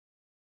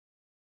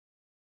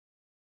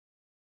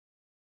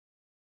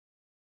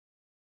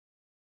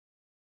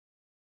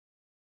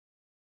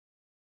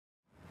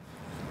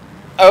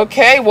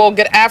Okay, well,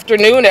 good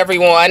afternoon,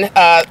 everyone.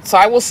 So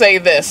I will say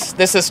this.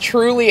 This is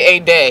truly a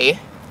day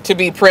to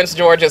be Prince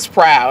George's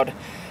proud.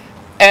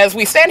 As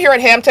we stand here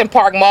at Hampton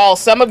Park Mall,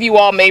 some of you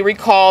all may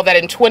recall that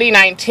in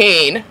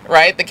 2019,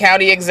 right, the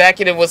county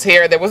executive was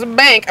here. There was a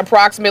bank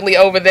approximately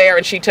over there,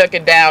 and she took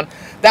it down.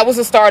 That was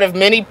the start of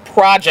many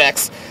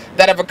projects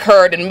that have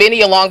occurred, and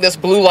many along this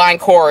Blue Line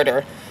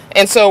corridor.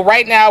 And so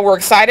right now, we're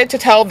excited to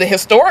tell the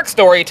historic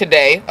story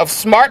today of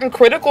smart and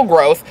critical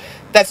growth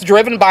that's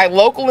driven by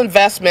local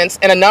investments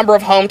and a number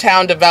of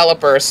hometown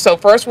developers. So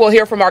first, we'll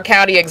hear from our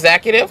county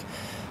executive,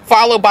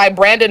 followed by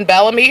Brandon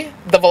Bellamy,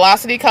 the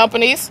Velocity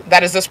Companies,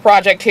 that is this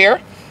project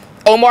here,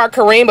 Omar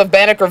Kareem of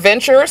Banneker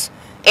Ventures,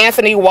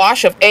 Anthony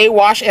Wash of A.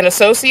 Wash and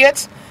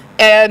Associates,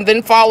 and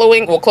then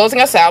closing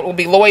us out, will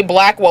be Lloyd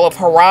Blackwell of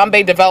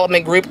Harambe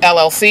Development Group,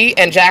 LLC,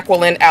 and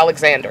Jacqueline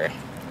Alexander.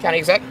 County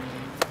Exec.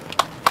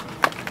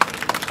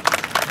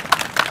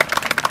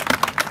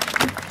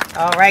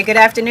 All right, good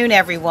afternoon,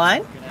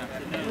 everyone.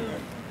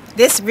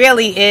 This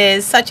really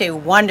is such a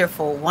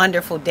wonderful,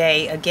 wonderful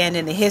day, again,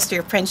 in the history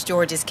of Prince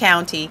George's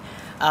County.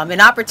 An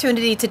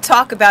opportunity to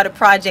talk about a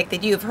project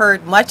that you have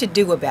heard much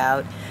ado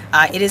about.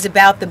 It is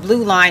about the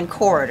Blue Line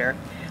corridor.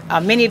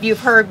 Many of you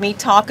have heard me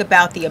talk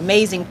about the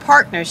amazing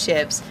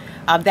partnerships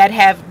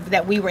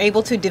that we were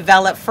able to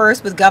develop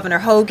first with Governor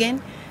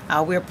Hogan.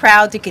 We're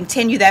proud to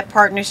continue that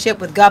partnership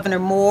with Governor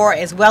Moore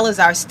as well as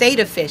our state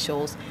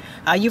officials.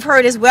 You've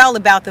heard as well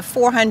about the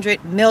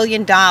 $400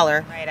 million.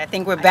 Right, I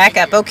think we're back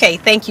up. Okay,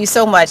 thank you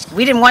so much.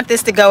 We didn't want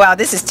this to go out.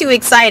 This is too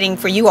exciting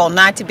for you all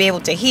not to be able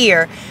to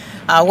hear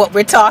what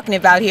we're talking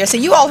about here. So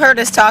you all heard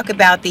us talk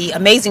about the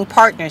amazing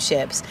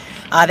partnerships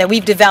that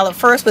we've developed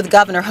first with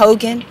Governor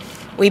Hogan.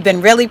 We've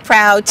been really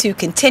proud to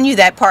continue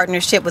that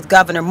partnership with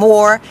Governor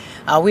Moore.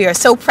 We are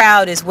so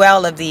proud as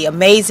well of the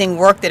amazing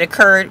work that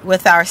occurred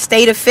with our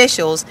state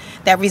officials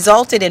that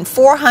resulted in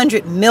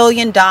 $400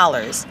 million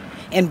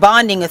in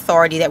bonding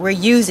authority that we're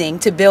using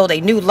to build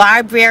a new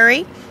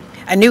library,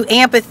 a new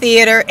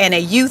amphitheater, and a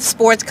youth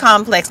sports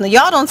complex. Now,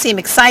 y'all don't seem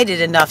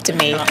excited enough to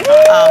me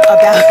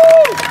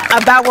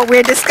about what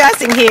we're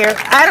discussing here.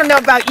 I don't know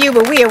about you,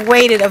 but we have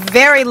waited a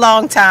very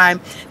long time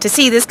to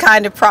see this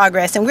kind of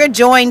progress. And we're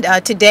joined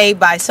today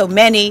by so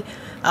many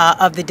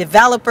of the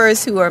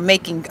developers who are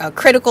making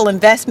critical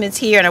investments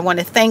here, and I want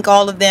to thank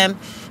all of them.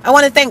 I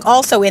want to thank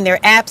also in their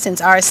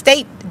absence our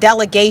state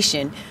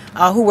delegation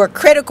who were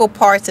critical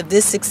parts of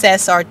this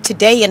success, are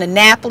today in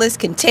Annapolis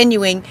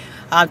continuing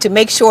to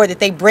make sure that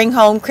they bring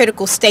home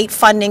critical state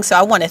funding. So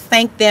I want to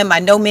thank them. I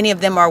know many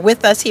of them are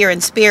with us here in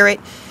spirit,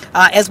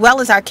 as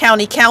well as our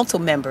county council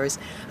members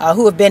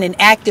who have been an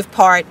active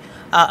part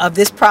of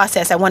this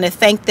process. I want to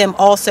thank them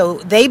also.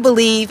 They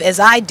believe, as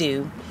I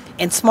do,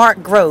 in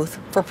smart growth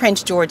for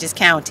Prince George's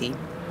County.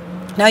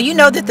 Now, you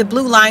know that the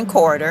Blue Line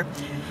corridor,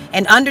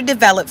 an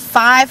underdeveloped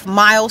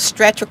 5-mile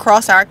stretch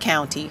across our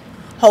county,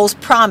 holds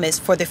promise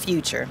for the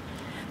future.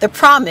 The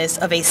promise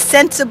of a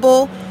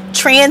sensible,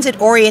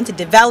 transit-oriented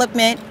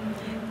development,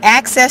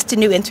 access to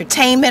new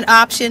entertainment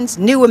options,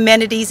 new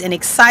amenities, and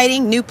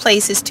exciting new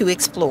places to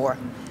explore.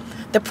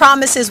 The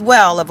promise as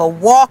well of a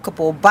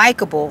walkable,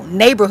 bikeable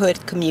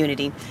neighborhood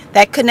community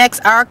that connects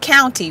our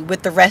county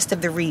with the rest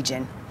of the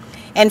region.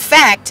 In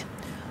fact,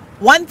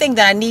 one thing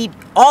that I need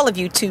all of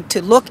you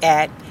to look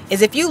at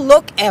is if you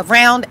look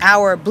around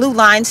our Blue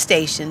Line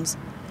stations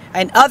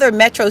and other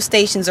metro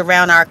stations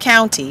around our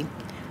county,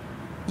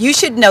 you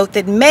should note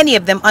that many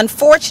of them,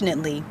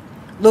 unfortunately,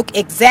 look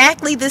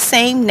exactly the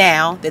same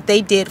now that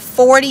they did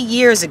 40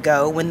 years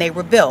ago when they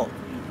were built.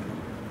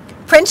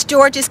 Prince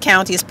George's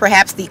County is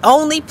perhaps the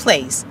only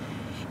place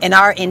in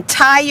our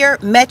entire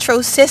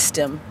metro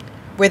system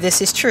where this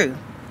is true.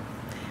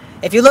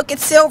 If you look at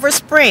Silver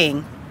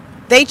Spring,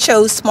 they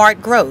chose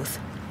smart growth.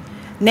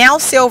 Now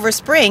Silver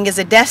Spring is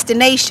a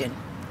destination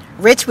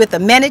rich with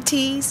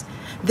amenities.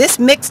 This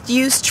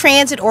mixed-use,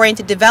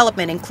 transit-oriented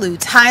development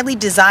includes highly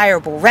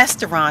desirable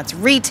restaurants,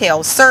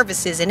 retail,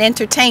 services, and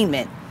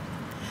entertainment.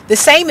 The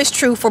same is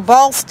true for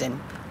Ballston,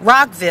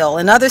 Rockville,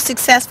 and other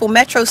successful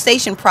metro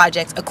station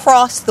projects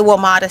across the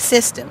WMATA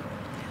system.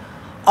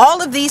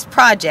 All of these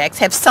projects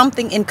have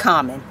something in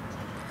common.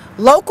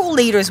 Local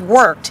leaders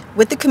worked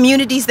with the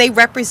communities they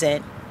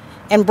represent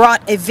and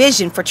brought a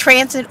vision for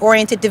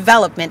transit-oriented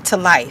development to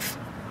life.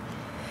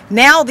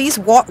 Now these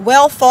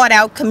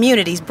well-thought-out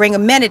communities bring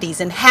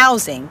amenities and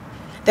housing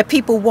that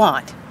people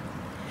want.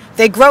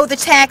 They grow the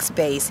tax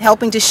base,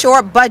 helping to shore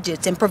up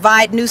budgets and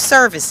provide new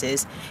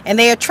services, and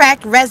they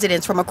attract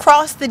residents from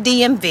across the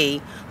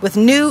DMV with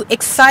new,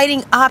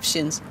 exciting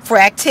options for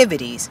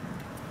activities.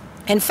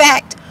 In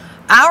fact,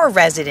 our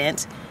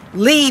residents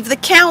leave the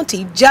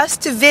county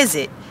just to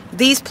visit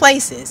these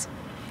places.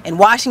 In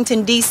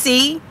Washington,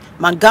 D.C.,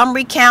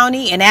 Montgomery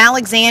County, and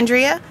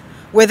Alexandria,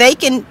 where they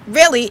can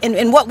really,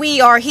 and what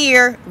we are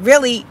here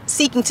really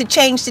seeking to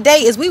change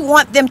today is we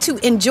want them to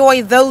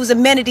enjoy those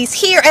amenities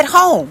here at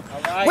home.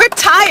 Right. We're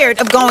tired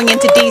of going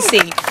into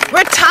D.C.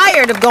 We're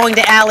tired of going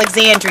to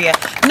Alexandria.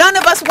 None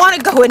of us want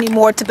to go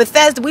anymore to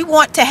Bethesda. We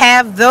want to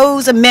have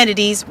those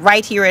amenities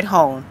right here at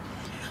home.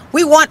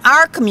 We want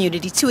our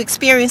community to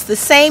experience the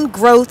same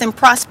growth and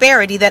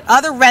prosperity that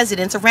other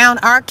residents around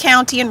our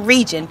county and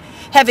region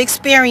have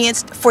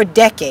experienced for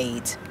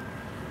decades.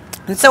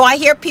 And so I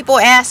hear people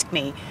ask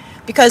me,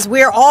 because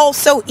we're all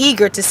so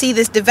eager to see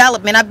this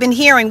development, I've been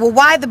hearing, well,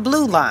 why the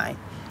Blue Line?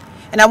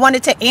 And I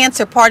wanted to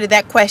answer part of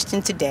that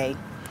question today.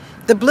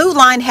 The Blue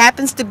Line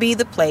happens to be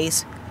the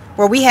place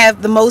where we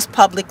have the most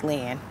public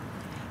land,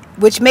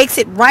 which makes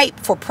it ripe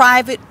for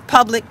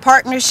private-public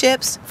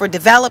partnerships, for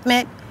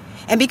development,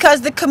 and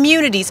because the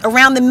communities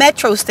around the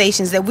metro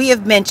stations that we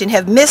have mentioned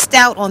have missed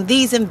out on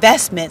these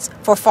investments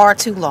for far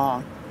too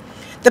long.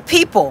 The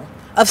people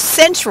of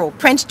central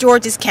Prince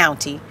George's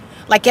County,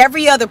 like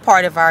every other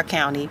part of our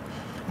county,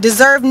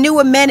 deserve new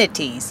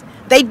amenities.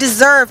 They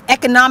deserve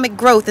economic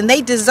growth, and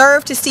they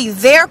deserve to see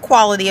their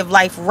quality of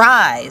life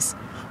rise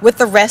with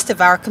the rest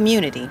of our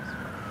community.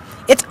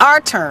 It's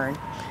our turn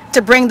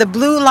to bring the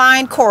Blue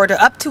Line corridor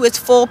up to its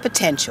full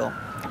potential.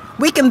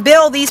 We can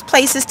build these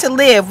places to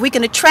live. We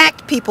can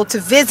attract people to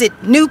visit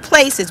new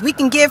places. We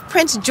can give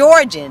Prince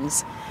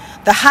Georgians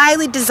the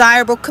highly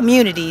desirable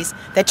communities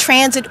that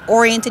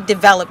transit-oriented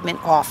development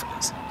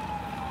offers.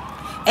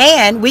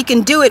 And we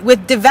can do it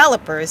with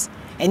developers,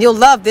 and you'll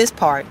love this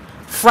part,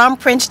 from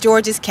Prince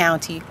George's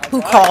County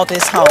who call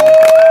this home.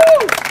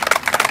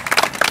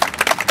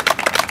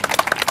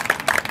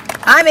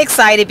 I'm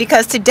excited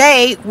because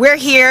today we're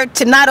here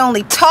to not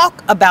only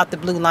talk about the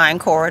Blue Line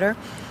corridor,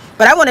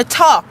 but I want to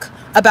talk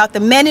about the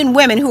men and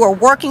women who are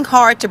working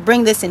hard to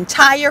bring this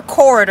entire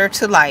corridor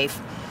to life.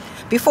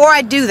 Before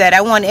I do that,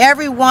 I want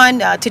everyone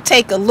to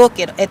take a look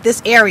at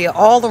this area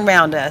all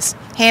around us,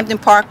 Hampton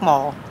Park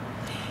Mall.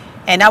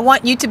 And I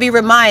want you to be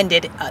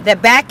reminded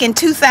that back in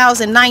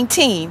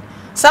 2019,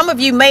 some of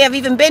you may have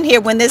even been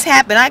here when this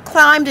happened. I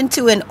climbed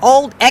into an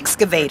old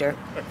excavator.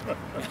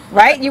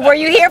 Right? Were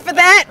you here for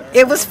that?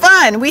 It was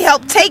fun. We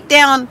helped take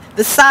down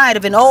the side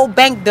of an old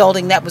bank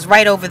building that was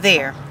right over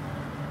there.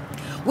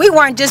 We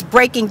weren't just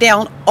breaking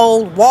down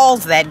old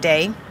walls that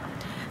day.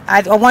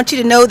 I want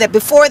you to know that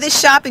before this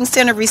shopping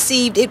center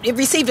received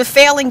a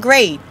failing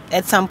grade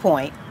at some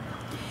point.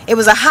 It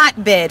was a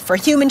hotbed for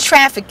human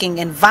trafficking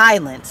and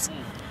violence.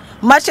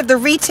 Much of the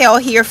retail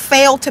here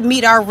failed to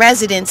meet our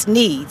residents'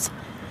 needs.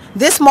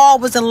 This mall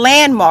was a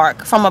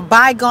landmark from a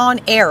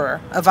bygone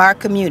era of our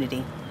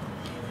community.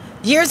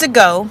 Years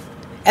ago,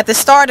 at the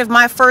start of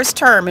my first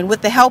term and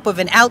with the help of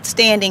an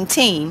outstanding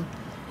team,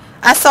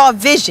 I saw a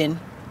vision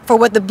for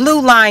what the Blue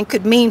Line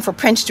could mean for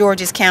Prince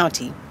George's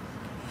County.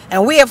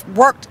 And we have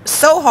worked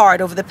so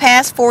hard over the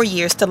past 4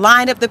 years to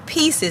line up the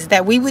pieces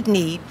that we would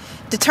need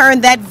to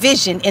turn that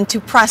vision into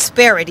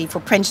prosperity for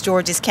Prince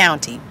George's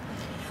County.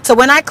 So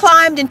when I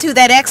climbed into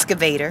that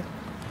excavator,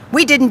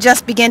 we didn't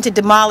just begin to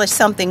demolish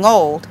something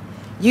old.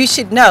 You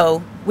should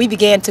know we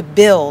began to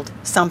build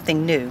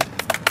something new.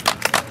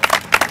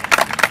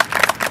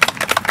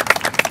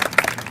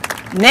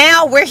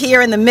 Now we're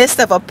here in the midst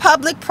of a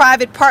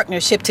public-private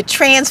partnership to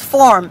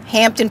transform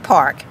Hampton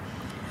Park.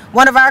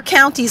 One of our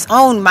county's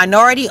own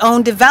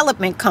minority-owned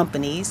development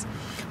companies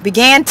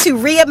began to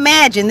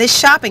reimagine this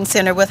shopping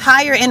center with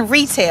higher-end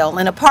retail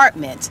and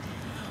apartments.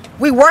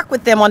 We work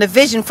with them on a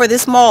vision for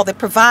this mall that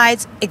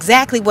provides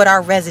exactly what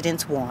our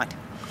residents want.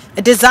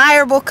 A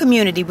desirable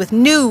community with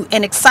new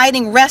and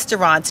exciting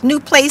restaurants, new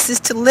places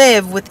to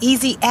live with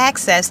easy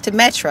access to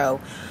Metro,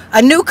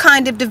 a new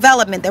kind of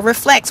development that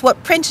reflects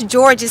what Prince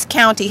George's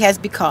County has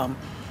become,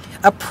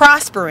 a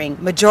prospering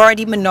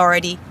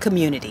majority-minority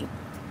community.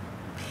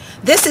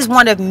 This is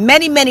one of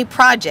many, many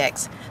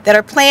projects that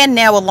are planned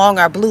now along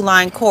our Blue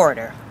Line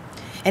corridor.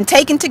 And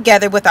taken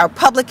together with our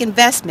public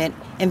investment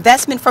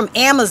from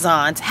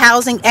Amazon's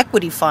Housing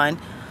Equity Fund,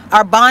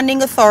 our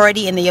bonding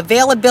authority, and the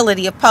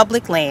availability of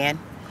public land,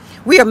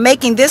 we are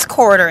making this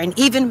corridor an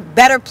even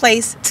better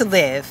place to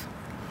live.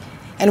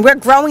 And we're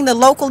growing the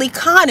local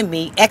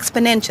economy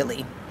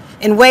exponentially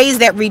in ways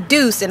that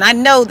reduce, and I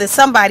know that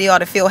somebody ought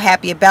to feel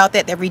happy about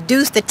that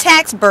reduce the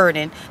tax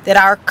burden that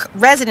our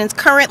residents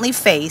currently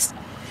face,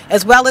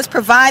 as well as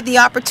provide the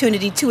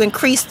opportunity to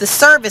increase the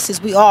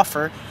services we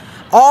offer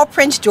all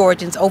Prince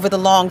Georgians over the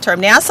long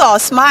term. Now, I saw a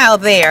smile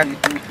there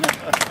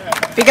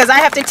because I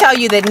have to tell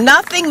you that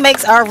nothing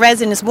makes our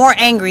residents more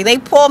angry. They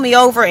pull me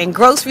over in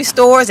grocery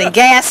stores and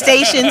gas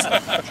stations,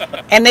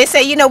 and they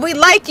say, you know, we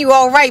like you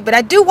all right, but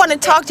I do want to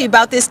talk to you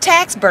about this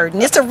tax burden.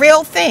 It's a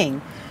real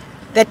thing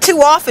that too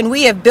often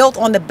we have built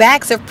on the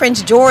backs of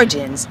Prince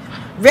Georgians,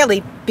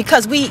 really,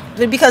 because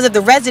of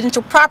the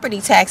residential property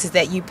taxes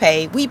that you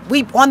pay.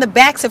 We on the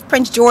backs of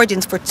Prince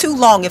Georgians for too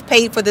long have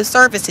paid for the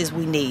services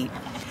we need.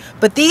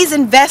 But these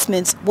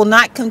investments will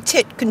not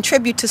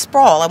contribute to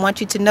sprawl. I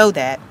want you to know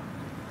that.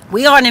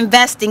 We aren't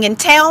investing in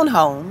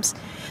townhomes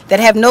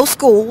that have no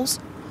schools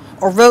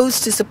or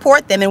roads to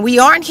support them, and we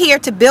aren't here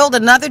to build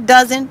another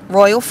dozen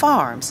royal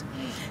farms.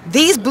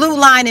 These Blue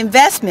Line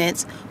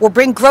investments will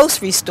bring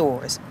grocery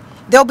stores.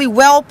 They'll be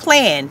well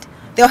planned.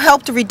 They'll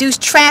help to reduce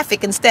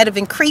traffic instead of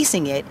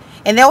increasing it,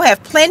 and they'll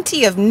have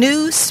plenty of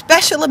new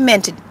special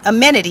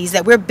amenities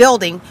that we're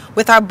building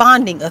with our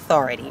bonding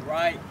authority.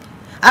 Right.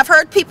 I've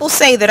heard people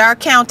say that our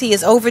county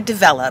is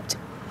overdeveloped.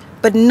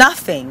 but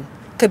nothing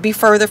could be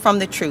further from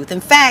the truth. In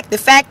fact, the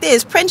fact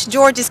is Prince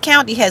George's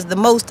County has the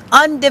most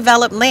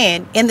undeveloped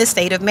land in the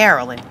state of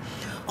Maryland.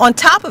 On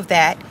top of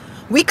that,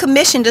 we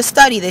commissioned a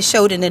study that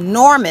showed an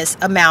enormous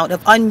amount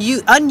of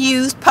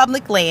unused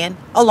public land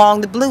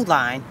along the Blue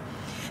Line.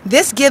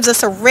 This gives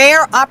us a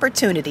rare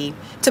opportunity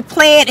to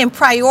plan and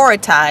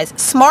prioritize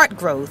smart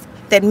growth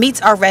that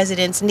meets our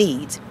residents'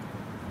 needs.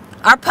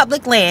 Our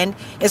public land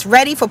is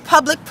ready for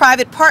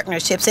public-private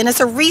partnerships, and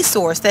it's a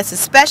resource that's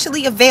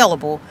especially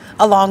available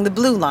along the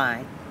Blue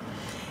Line.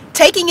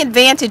 Taking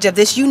advantage of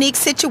this unique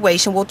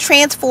situation will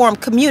transform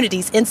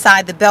communities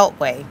inside the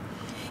Beltway.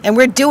 And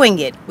we're doing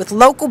it with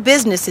local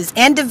businesses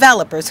and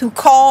developers who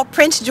call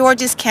Prince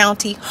George's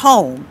County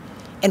home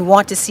and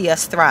want to see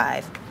us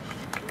thrive.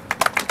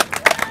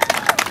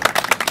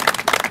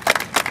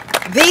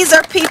 These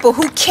are people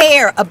who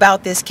care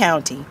about this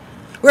county.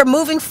 We're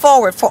moving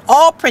forward for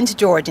all Prince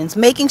Georgians,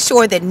 making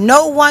sure that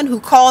no one who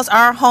calls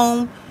our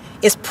home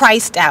is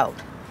priced out.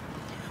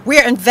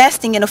 We're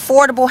investing in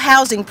affordable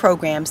housing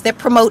programs that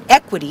promote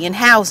equity in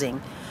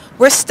housing.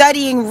 We're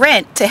studying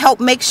rent to help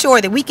make sure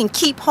that we can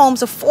keep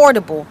homes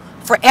affordable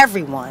for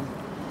everyone.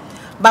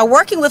 By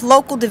working with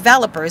local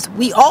developers,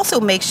 we also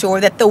make sure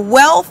that the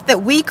wealth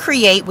that we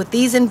create with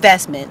these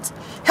investments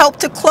help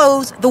to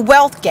close the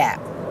wealth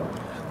gap.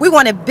 We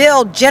want to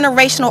build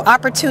generational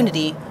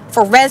opportunity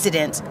for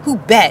residents who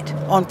bet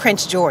on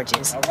Prince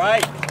George's. All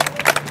right.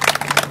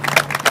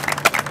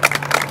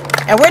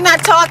 And we're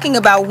not talking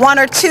about one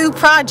or two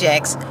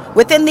projects.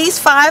 Within these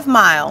 5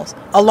 miles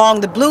along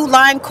the Blue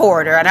Line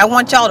corridor, and I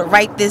want y'all to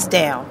write this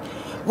down,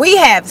 we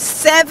have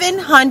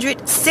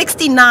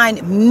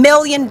 $769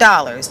 million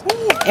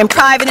in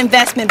private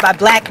investment by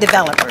black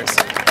developers.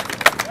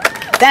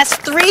 That's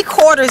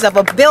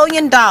 $750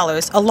 million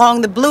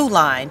along the Blue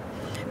Line,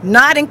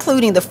 not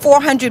including the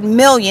 $400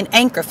 million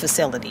anchor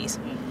facilities.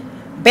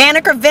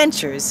 Banneker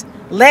Ventures,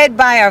 led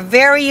by our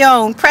very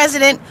own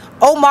President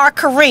Omar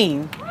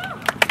Kareem.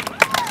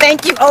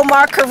 Thank you,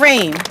 Omar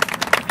Kareem,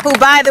 who,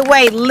 by the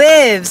way,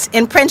 lives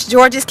in Prince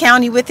George's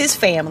County with his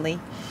family,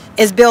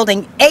 is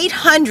building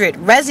 800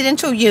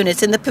 residential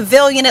units in the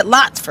pavilion at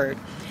Lotsford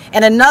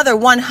and another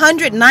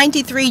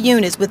 193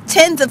 units with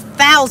tens of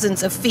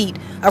thousands of feet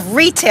of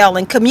retail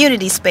and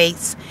community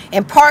space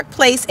in Park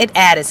Place at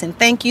Addison.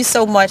 Thank you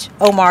so much,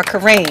 Omar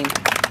Kareem.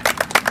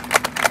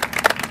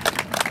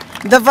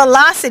 The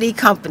Velocity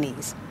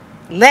Companies,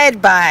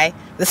 led by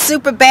the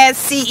Superbad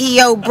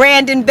CEO,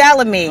 Brandon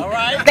Bellamy. All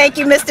right. Thank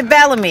you, Mr.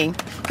 Bellamy,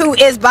 who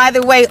is, by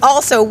the way,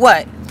 also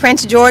what?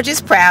 Prince George's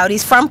proud.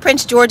 He's from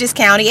Prince George's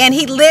County, and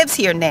he lives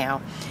here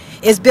now.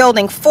 Is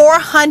building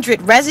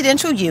 400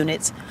 residential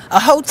units, a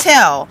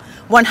hotel,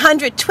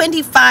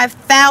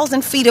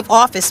 125,000 feet of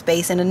office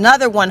space, and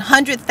another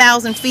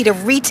 100,000 feet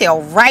of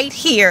retail right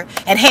here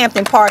at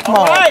Hampton Park Mall.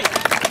 All right.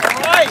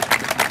 All right.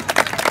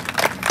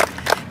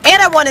 And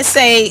I want to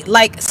say,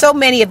 like so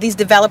many of these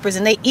developers,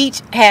 and they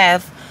each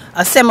have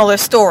a similar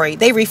story,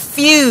 they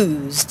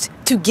refused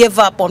to give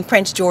up on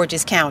Prince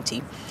George's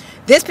County.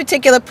 This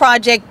particular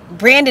project,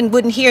 Brandon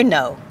wouldn't hear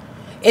no.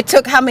 It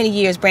took how many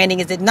years, Brandon?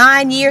 Is it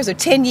 9 years or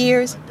 10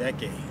 years? A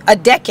decade. A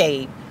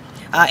decade.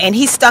 And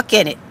he stuck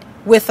in it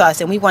with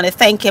us, and we want to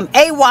thank him.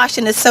 A. Wash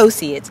and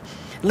Associates,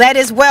 led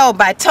as well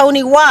by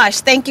Tony Wash.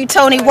 Thank you,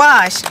 Tony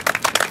Wash,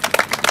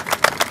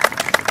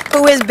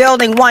 who is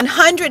building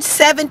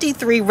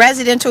 173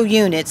 residential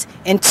units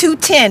and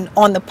 210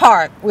 on the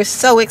park. We're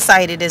so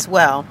excited as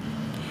well.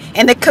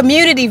 And the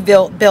community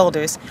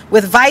builders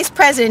with Vice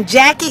President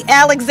Jackie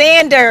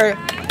Alexander.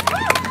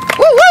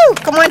 Woo-woo!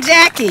 Come on,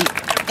 Jackie.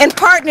 In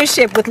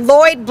partnership with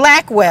Lloyd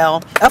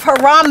Blackwell of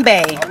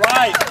Harambe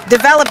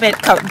Development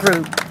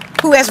Group,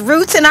 who has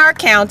roots in our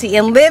county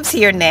and lives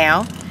here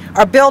now,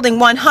 are building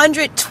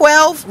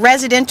 112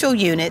 residential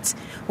units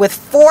with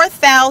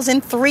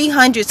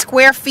 4,300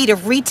 square feet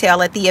of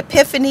retail at the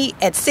Epiphany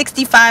at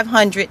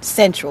 6500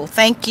 Central.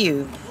 Thank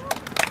you.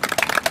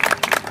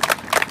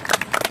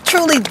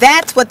 Truly,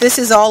 that's what this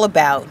is all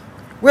about.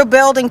 We're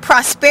building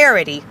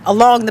prosperity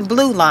along the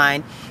Blue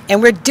Line,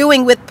 and we're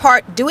doing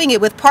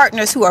it with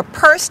partners who are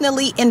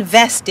personally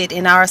invested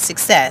in our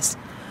success.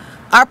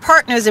 Our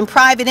partners in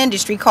private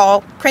industry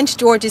call Prince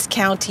George's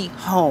County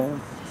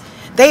home.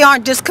 They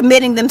aren't just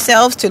committing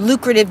themselves to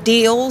lucrative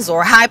deals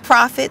or high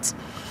profits.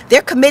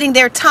 They're committing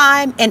their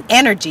time and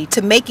energy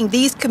to making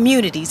these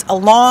communities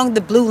along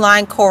the Blue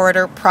Line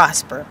corridor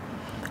prosper.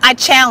 I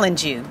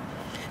challenge you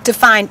to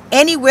find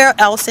anywhere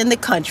else in the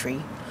country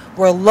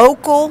where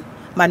local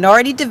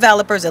minority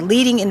developers are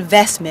leading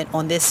investment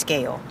on this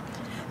scale.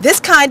 This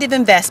kind of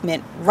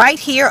investment right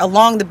here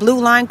along the Blue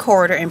Line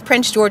corridor in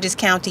Prince George's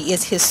County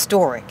is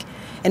historic,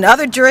 and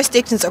other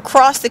jurisdictions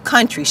across the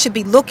country should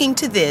be looking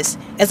to this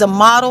as a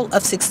model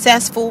of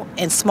successful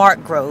and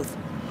smart growth.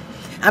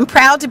 I'm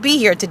proud to be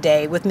here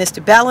today with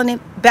Mr.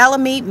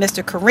 Bellamy,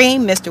 Mr.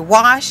 Kareem, Mr.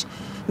 Wash,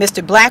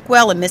 Mr.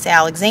 Blackwell, and Ms.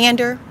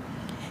 Alexander.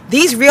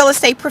 These real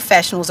estate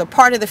professionals are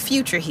part of the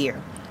future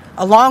here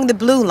along the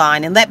Blue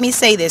Line, and let me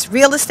say this,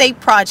 real estate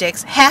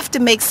projects have to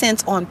make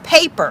sense on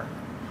paper,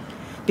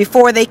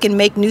 before they can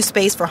make new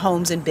space for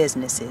homes and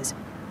businesses.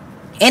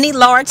 Any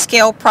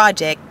large-scale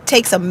project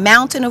takes a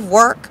mountain of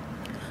work,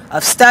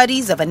 of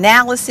studies, of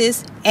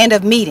analysis, and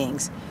of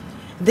meetings.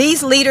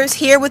 These leaders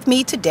here with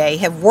me today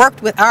have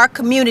worked with our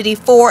community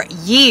for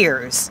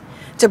years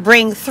to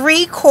bring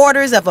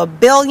 $750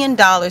 million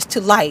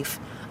to life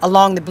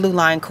along the Blue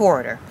Line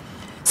corridor.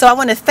 So I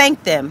want to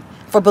thank them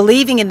for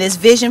believing in this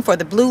vision for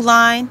the Blue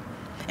Line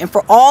and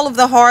for all of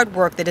the hard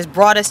work that has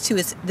brought us to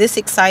this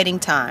exciting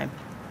time.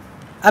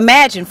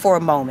 Imagine for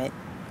a moment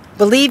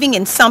believing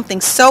in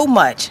something so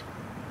much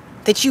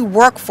that you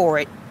work for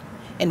it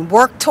and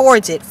work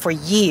towards it for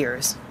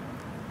years.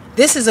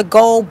 This is a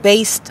goal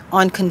based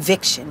on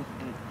conviction.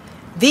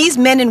 These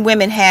men and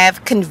women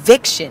have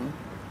conviction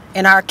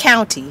in our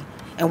county,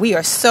 and we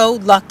are so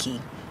lucky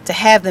to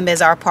have them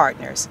as our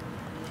partners.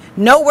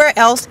 Nowhere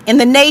else in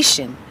the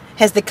nation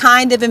has the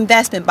kind of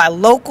investment by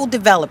local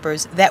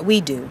developers that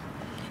we do.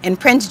 And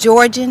Prince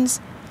Georgians,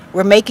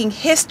 we're making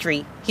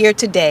history here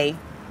today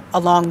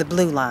along the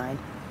Blue Line.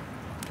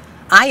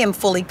 I am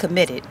fully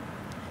committed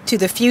to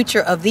the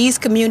future of these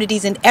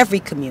communities and every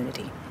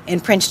community in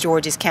Prince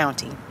George's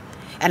County.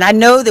 And I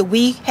know that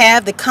we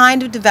have the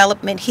kind of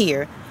development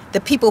here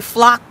that people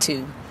flock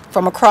to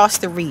from across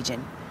the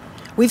region.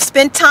 We've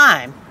spent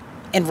time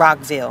in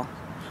Rockville.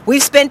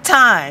 We've spent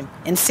time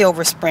in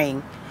Silver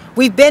Spring.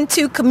 We've been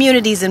to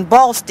communities in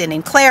Ballston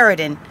and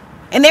Clarendon,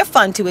 and they're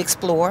fun to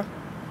explore,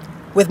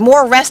 with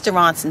more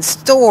restaurants and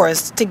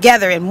stores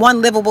together in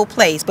one livable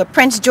place. But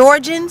Prince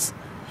Georgians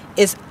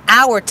is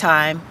our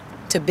time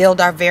to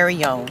build our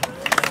very own.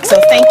 So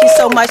thank you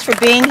so much for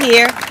being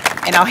here,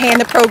 and I'll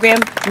hand the program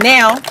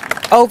now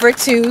over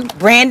to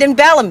Brandon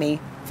Bellamy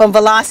from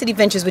Velocity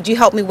Ventures. Would you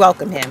help me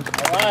welcome him?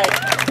 All right.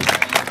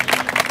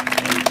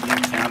 Thank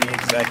you, County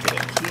Executive.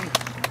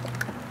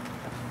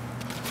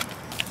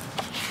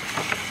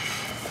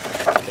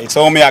 They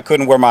told me I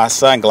couldn't wear my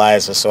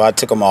sunglasses, so I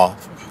took them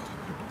off.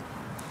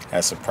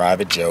 That's a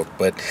private joke,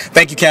 but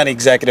thank you, County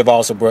Executive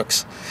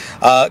Alsobrooks.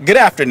 Good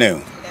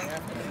afternoon.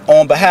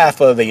 On behalf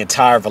of the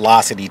entire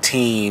Velocity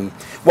team,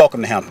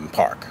 welcome to Hampton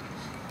Park.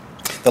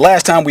 The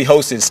last time we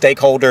hosted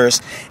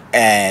stakeholders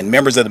and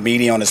members of the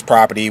media on this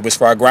property was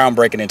for our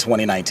groundbreaking in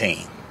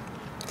 2019.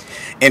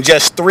 In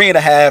just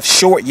 3.5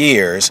 short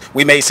years,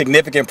 we made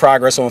significant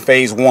progress on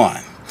phase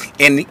 1.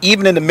 And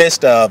even in the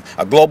midst of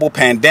a global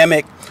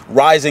pandemic,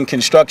 rising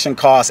construction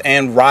costs,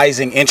 and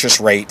rising interest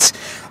rates,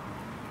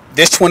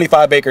 this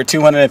 25-acre,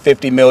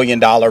 $250 million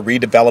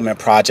redevelopment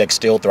project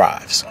still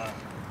thrives.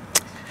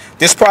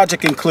 This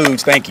project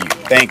includes, thank you.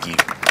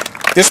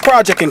 This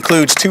project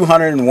includes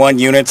 201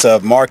 units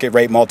of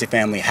market-rate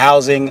multifamily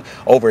housing,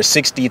 over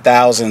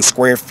 60,000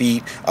 square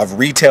feet of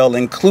retail,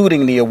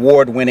 including the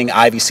award-winning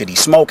Ivy City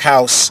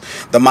Smokehouse,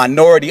 the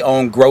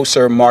minority-owned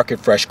grocer Market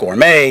Fresh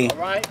Gourmet,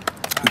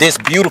 this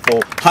beautiful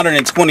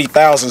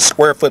 120,000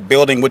 square foot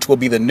building, which will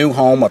be the new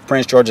home of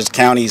Prince George's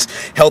County's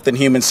Health and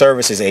Human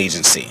Services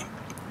Agency.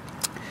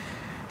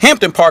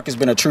 Hampton Park has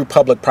been a true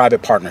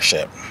public-private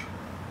partnership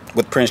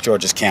with Prince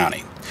George's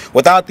County.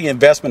 Without the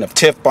investment of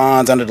TIF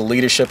bonds under the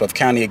leadership of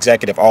County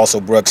Executive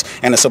Alsobrooks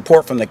and the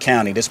support from the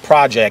county, this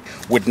project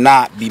would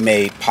not be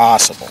made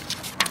possible.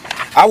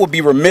 I would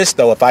be remiss,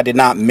 though, if I did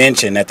not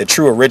mention that the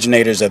true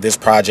originators of this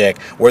project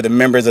were the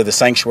members of the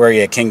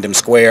sanctuary at Kingdom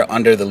Square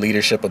under the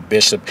leadership of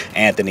Bishop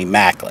Anthony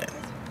Macklin.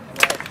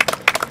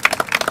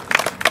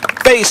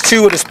 Phase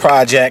 2 of this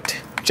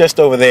project,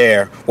 just over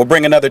there, will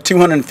bring another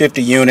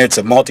 250 units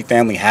of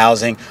multifamily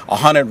housing, a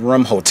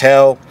 100-room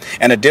hotel,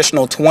 an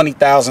additional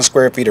 20,000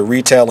 square feet of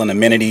retail and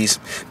amenities.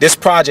 This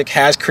project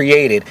has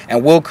created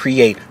and will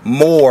create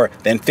more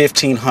than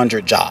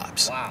 1,500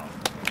 jobs. Wow.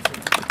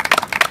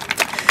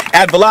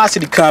 At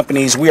Velocity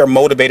Companies, we are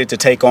motivated to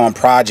take on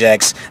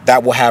projects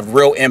that will have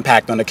real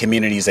impact on the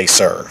communities they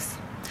serve.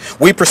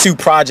 We pursue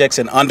projects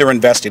in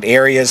underinvested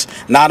areas,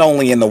 not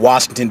only in the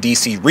Washington,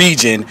 D.C.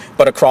 region,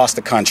 but across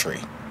the country.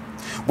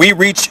 We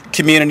reach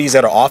communities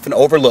that are often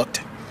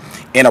overlooked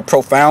in a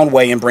profound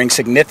way and bring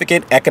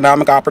significant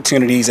economic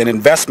opportunities and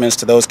investments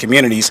to those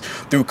communities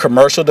through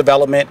commercial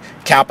development,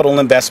 capital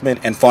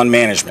investment, and fund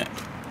management.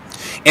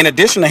 In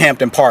addition to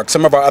Hampton Park,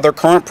 some of our other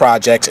current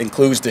projects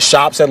includes the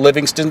Shops at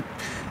Livingston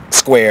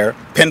Square,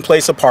 Penn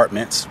Place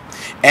Apartments,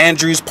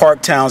 Andrews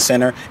Park Town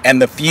Center,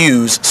 and the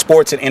Fuse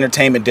Sports and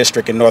Entertainment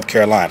District in North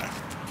Carolina.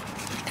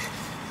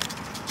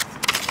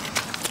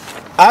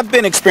 I've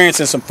been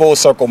experiencing some full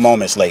circle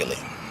moments lately.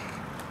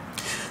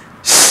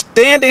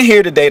 Standing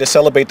here today to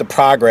celebrate the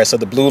progress of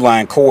the Blue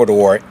Line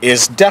corridor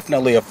is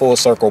definitely a full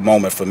circle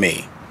moment for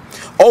me.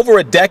 Over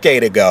a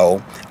decade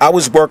ago, I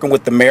was working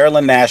with the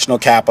Maryland National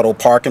Capital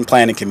Park and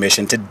Planning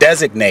Commission to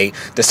designate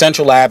the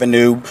Central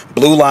Avenue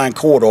Blue Line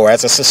corridor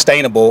as a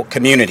sustainable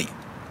community.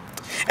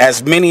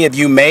 As many of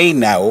you may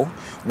know,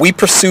 we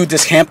pursued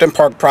this Hampton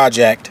Park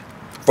project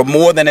for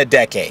more than a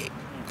decade.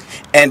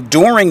 And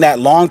during that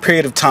long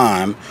period of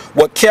time,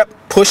 what kept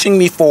pushing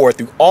me forward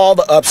through all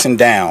the ups and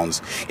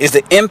downs is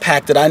the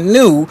impact that I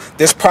knew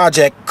this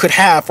project could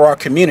have for our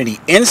community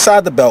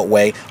inside the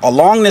Beltway,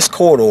 along this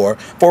corridor,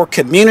 for a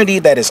community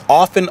that is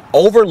often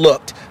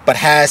overlooked but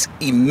has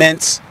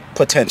immense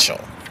potential.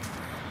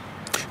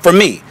 For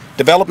me,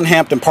 developing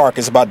Hampton Park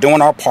is about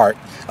doing our part,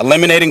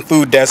 eliminating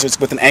food deserts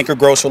with an anchor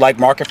grocer like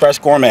Market Fresh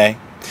Gourmet.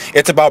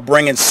 It's about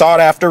bringing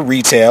sought-after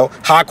retail,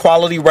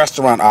 high-quality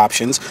restaurant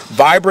options,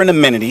 vibrant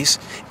amenities,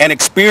 and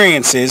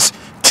experiences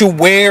to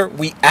where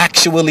we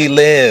actually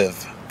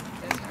live.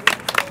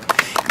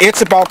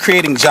 It's about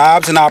creating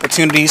jobs and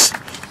opportunities,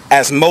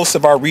 as most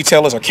of our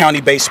retailers are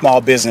county-based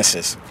small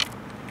businesses.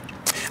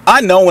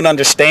 I know and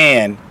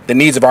understand the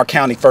needs of our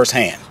county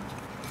firsthand,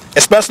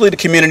 especially the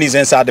communities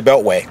inside the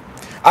Beltway.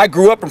 I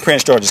grew up in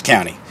Prince George's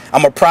County.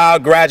 I'm a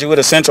proud graduate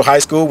of Central High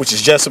School, which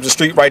is just up the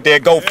street right there.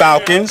 Go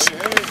Falcons!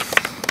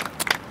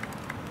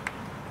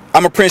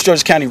 I'm a Prince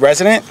George's County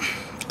resident.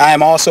 I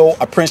am also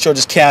a Prince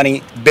George's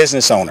County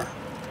business owner.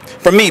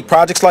 For me,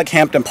 projects like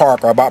Hampton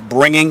Park are about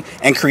bringing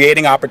and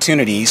creating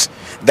opportunities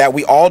that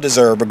we all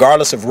deserve,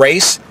 regardless of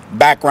race,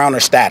 background, or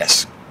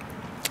status.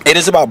 It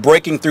is about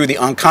breaking through the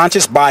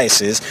unconscious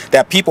biases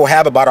that people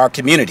have about our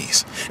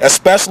communities,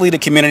 especially the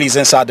communities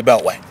inside the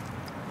Beltway.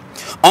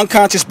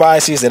 Unconscious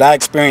biases that I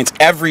experience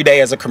every day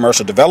as a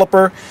commercial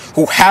developer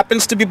who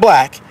happens to be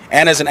black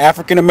and as an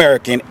African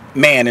American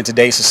man in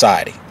today's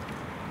society.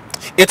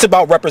 It's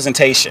about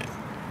representation,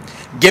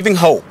 giving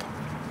hope,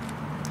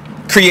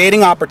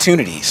 creating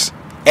opportunities,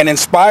 and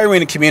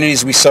inspiring the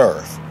communities we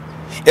serve.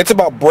 It's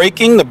about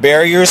breaking the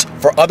barriers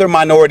for other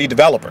minority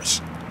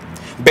developers.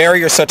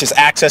 Barriers such as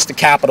access to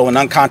capital and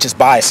unconscious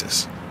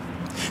biases.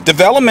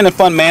 Development and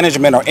fund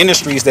management are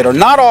industries that are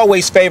not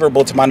always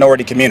favorable to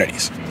minority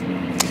communities.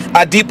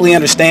 I deeply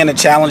understand the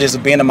challenges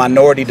of being a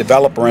minority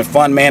developer and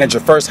fund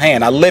manager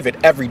firsthand. I live it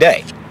every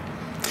day.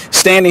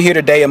 Standing here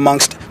today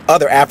amongst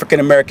other African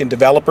American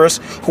developers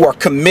who are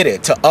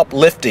committed to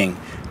uplifting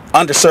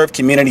underserved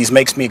communities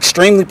makes me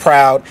extremely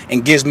proud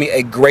and gives me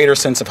a greater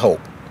sense of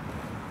hope.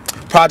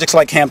 Projects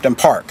like Hampton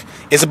Park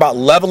is about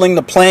leveling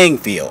the playing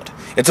field.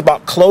 It's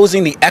about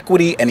closing the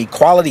equity and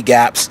equality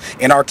gaps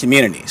in our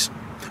communities.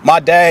 My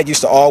dad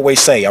used to always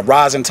say, a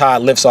rising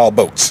tide lifts all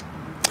boats.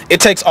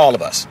 It takes all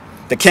of us,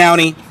 the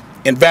county,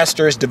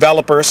 investors,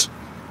 developers,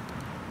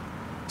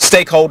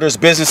 stakeholders,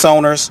 business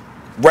owners,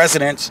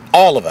 residents,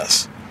 all of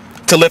us,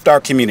 to lift our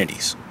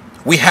communities.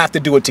 We have to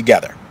do it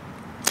together.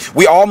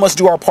 We all must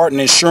do our part in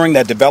ensuring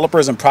that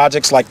developers and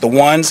projects like the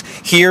ones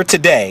here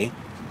today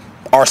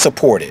are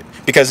supported,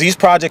 because these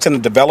projects and the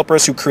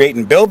developers who create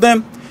and build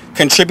them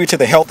contribute to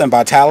the health and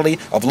vitality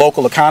of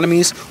local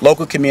economies,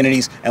 local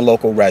communities, and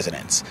local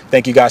residents.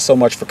 Thank you guys so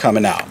much for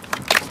coming out.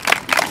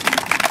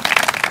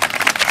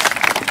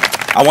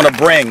 I want to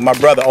bring my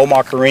brother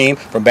Omar Kareem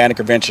from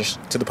Banneker Ventures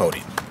to the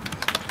podium.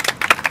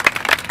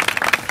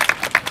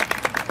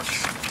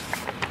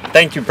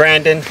 Thank you,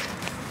 Brandon.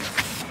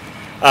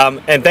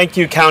 And thank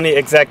you, County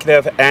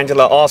Executive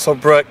Angela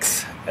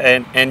Alsobrooks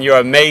and your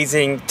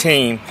amazing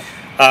team.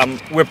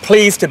 We're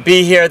pleased to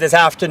be here this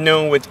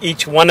afternoon with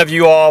each one of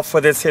you all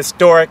for this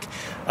historic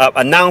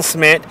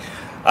announcement.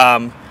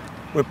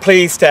 We're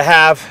pleased to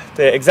have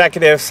the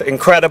executives'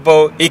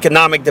 incredible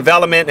economic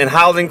development and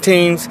housing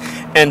teams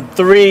and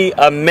 3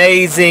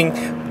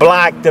 amazing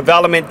black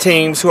development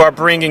teams who are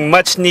bringing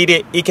much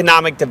needed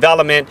economic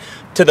development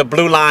to the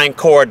Blue Line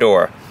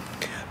corridor.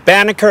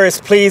 Banneker is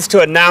pleased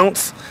to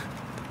announce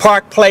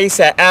Park Place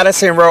at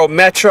Addison Road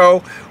Metro,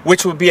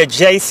 which will be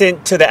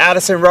adjacent to the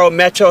Addison Road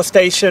Metro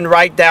station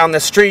right down the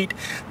street,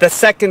 the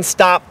second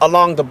stop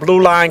along the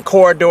Blue Line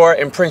corridor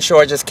in Prince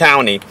George's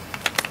County.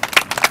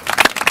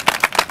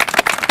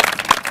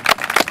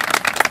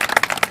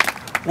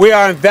 We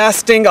are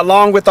investing,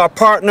 along with our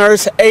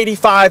partners,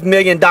 $85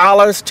 million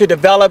to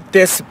develop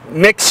this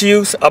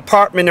mixed-use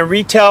apartment and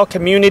retail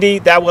community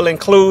that will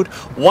include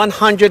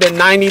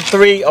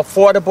 193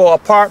 affordable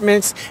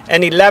apartments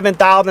and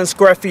 11,000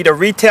 square feet of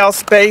retail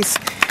space,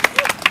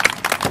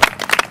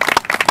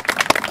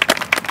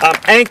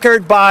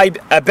 anchored by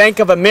a Bank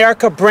of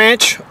America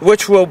branch,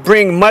 which will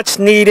bring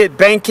much-needed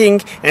banking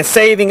and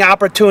saving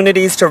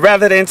opportunities to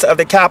residents of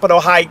the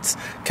Capitol Heights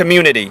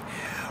community.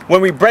 When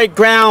we break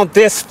ground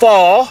this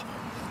fall,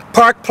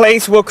 Park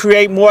Place will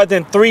create more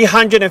than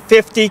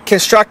 350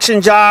 construction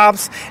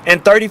jobs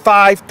and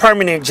 35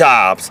 permanent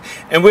jobs.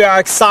 And we are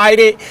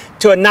excited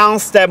to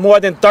announce that more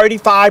than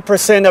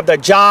 35% of the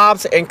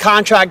jobs and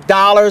contract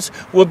dollars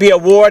will be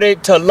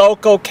awarded to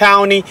local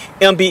county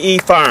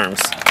MBE firms.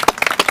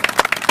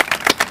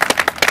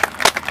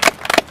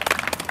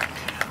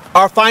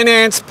 Our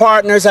finance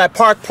partners at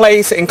Park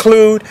Place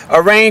include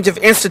a range of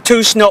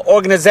institutional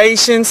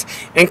organizations,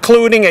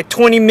 including a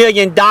 $20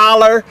 million,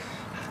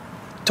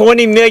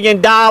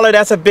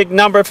 that's a big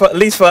number, for at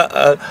least for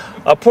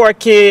a poor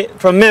kid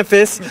from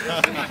Memphis,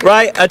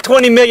 right? A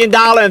 $20 million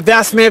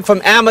investment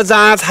from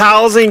Amazon's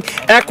Housing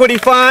Equity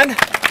Fund.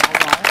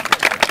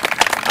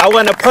 I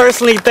want to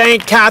personally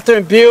thank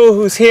Catherine Buell,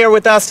 who's here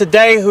with us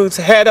today, who's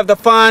head of the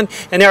fund,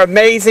 and their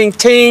amazing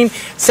team,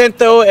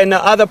 Cynthia and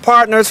the other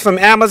partners from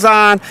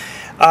Amazon,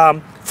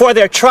 for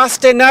their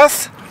trust in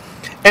us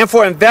and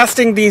for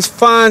investing these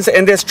funds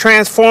in this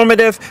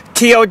transformative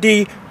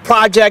TOD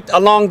project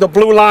along the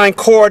Blue Line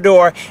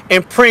corridor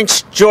in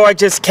Prince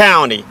George's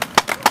County.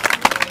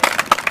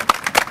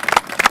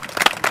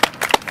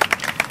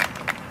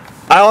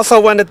 I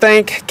also want to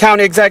thank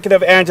County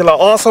Executive Angela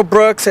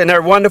Alsobrooks and her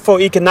wonderful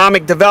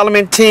economic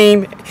development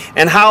team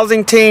and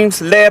housing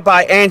teams led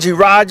by Angie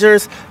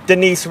Rogers,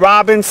 Denise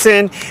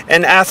Robinson,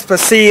 and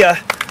Aspasia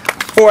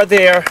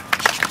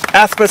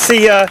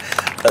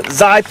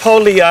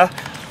Zypolia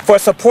for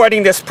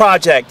supporting this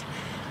project.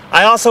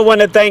 I also want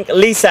to thank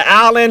Lisa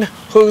Allen,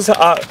 who's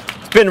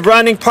been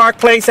running Park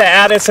Place at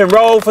Addison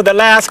Road for the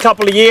last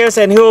couple of years,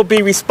 and who will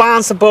be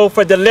responsible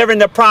for delivering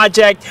the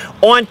project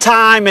on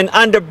time and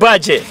under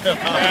budget.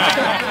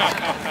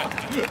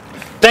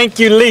 Thank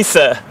you,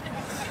 Lisa.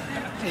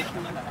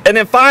 And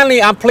then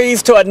finally, I'm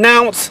pleased to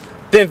announce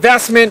the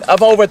investment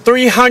of over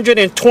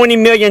 $320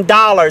 million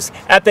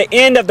at the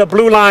end of the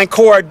Blue Line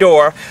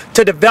corridor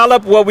to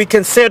develop what we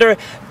consider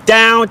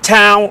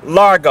downtown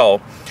Largo.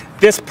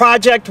 This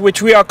project,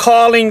 which we are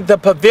calling the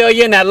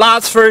Pavilion at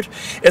Lotsford,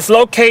 is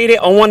located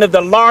on one of the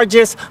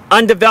largest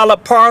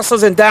undeveloped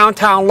parcels in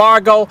downtown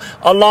Largo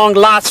along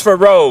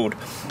Lotsford Road.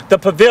 The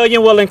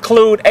pavilion will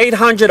include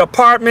 800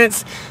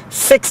 apartments,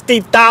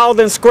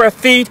 60,000 square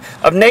feet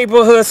of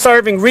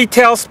neighborhood-serving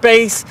retail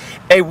space,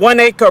 a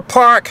 1-acre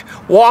park,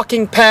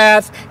 walking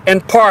path,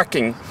 and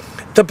parking.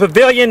 The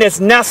pavilion is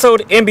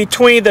nestled in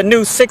between the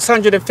new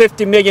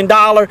 $650 million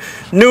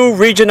new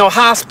regional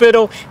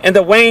hospital and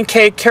the Wayne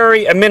K.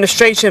 Curry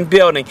Administration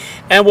Building,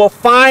 and will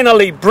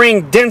finally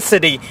bring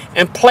density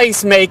and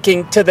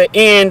placemaking to the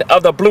end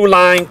of the Blue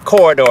Line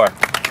corridor.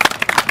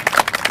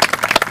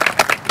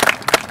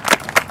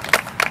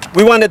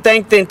 We want to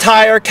thank the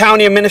entire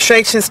county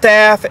administration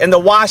staff and the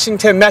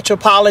Washington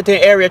Metropolitan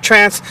Area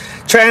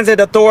Transit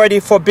Authority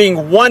for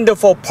being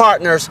wonderful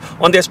partners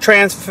on this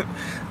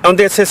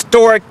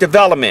historic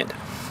development.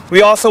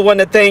 We also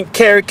want to thank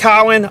Carrie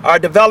Cowan, our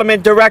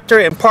development director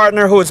and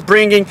partner, who is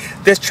bringing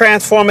this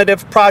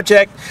transformative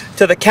project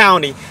to the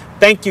county.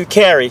 Thank you,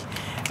 Carrie.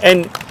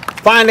 And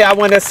finally, I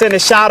want to send a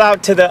shout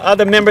out to the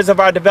other members of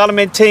our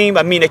development team,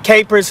 Amina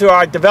Capers, who's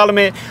our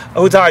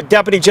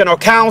Deputy General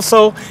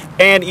Counsel,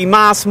 and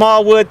Iman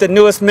Smallwood, the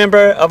newest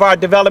member of our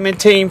development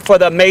team, for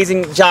the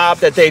amazing job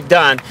that they've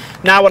done.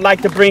 Now I would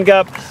like to bring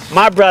up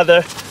my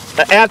brother,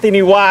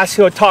 Anthony Wash,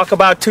 who will talk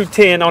about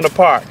 210 on the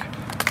park.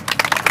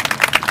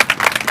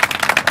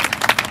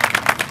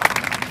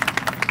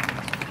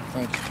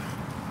 Thank you.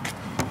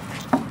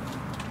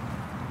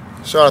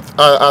 So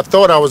I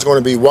thought I was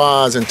going to be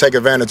wise and take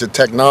advantage of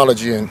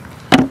technology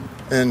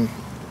and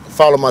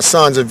follow my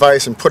son's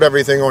advice and put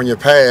everything on your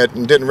pad,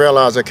 and didn't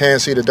realize I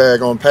can't see the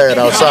daggone pad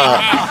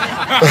outside.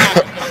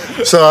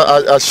 So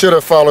I should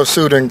have followed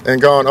suit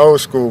and gone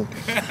old school.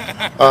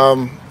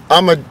 I'm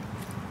going to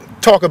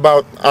talk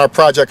about our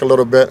project a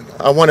little bit.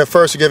 I want to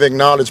first give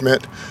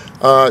acknowledgement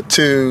and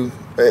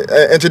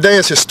today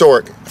is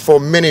historic for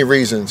many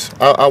reasons.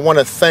 I want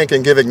to thank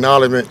and give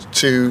acknowledgement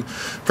to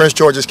Prince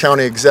George's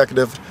County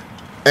Executive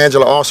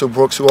Angela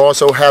Alsobrooks, who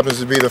also happens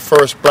to be the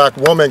first black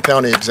woman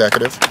county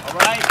executive. All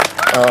right.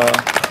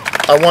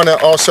 I want to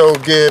also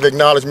give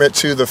acknowledgement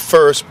to the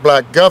first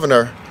black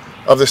governor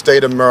of the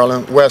state of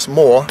Maryland, Wes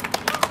Moore.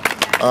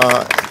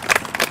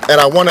 And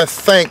I want to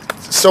thank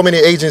so many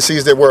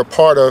agencies that were a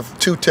part of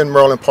 210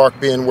 Maryland Park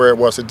being where it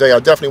was today. I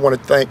definitely want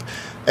to thank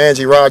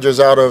Angie Rogers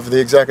out of the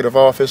executive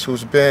office,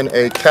 who's been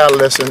a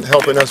catalyst in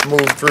helping us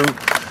move through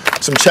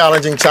some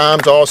challenging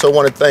times. I also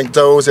want to thank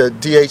those at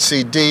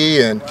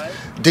DHCD and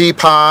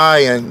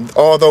DPI and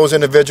all those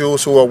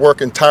individuals who are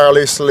working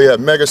tirelessly at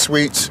Mega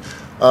Suites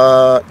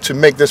to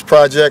make this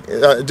project.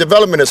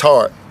 Development is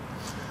hard,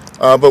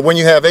 but when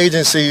you have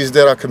agencies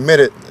that are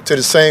committed to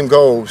the same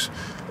goals,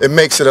 it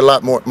makes it a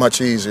lot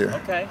much easier.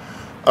 Okay.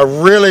 I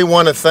really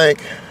want to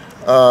thank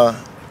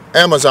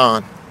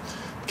Amazon,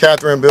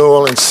 Catherine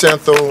Buell and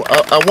Cynthia.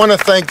 I want to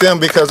thank them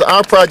because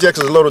our project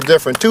is a little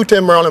different.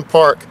 210 Maryland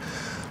Park,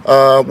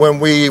 when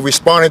we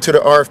responded to the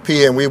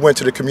RFP and we went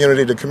to the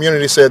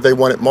community said they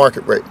wanted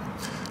market rate.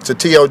 So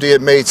TOD,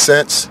 it made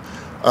sense.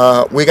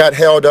 We got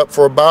held up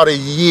for about a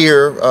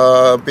year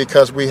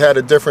because we had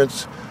a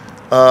difference.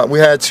 We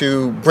had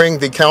to bring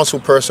the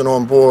council person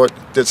on board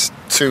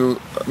to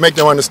make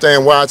them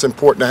understand why it's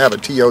important to have a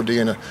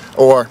TOD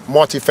or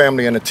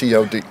multifamily in a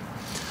TOD.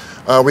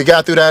 We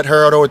got through that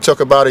hurdle. It took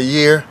about a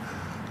year.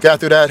 Got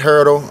through that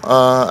hurdle,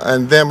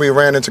 and then we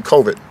ran into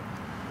COVID,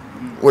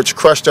 which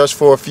crushed us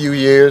for a few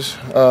years.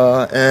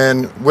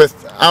 And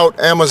without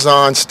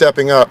Amazon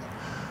stepping up,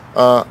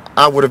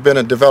 I would have been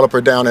a developer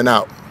down and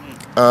out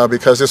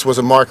because this was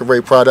a market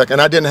rate product,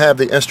 and I didn't have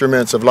the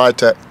instruments of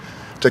LIHTC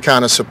to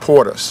kind of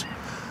support us.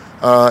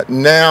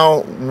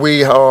 Now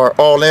we are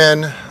all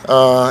in,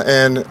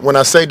 and when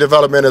I say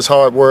development is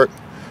hard work,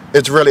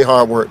 it's really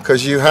hard work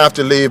because you have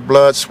to leave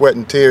blood, sweat,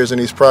 and tears in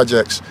these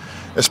projects,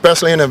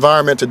 especially in the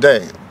environment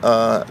today.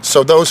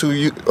 So those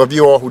of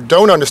you all who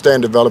don't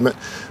understand development,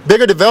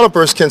 bigger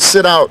developers can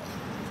sit out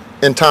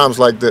in times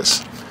like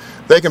this.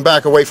 They can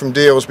back away from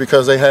deals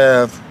because they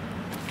have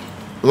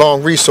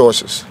long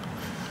resources.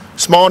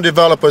 Small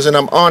developers, and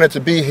I'm honored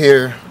to be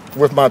here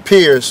with my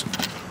peers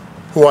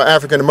who are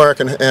African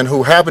American and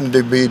who happen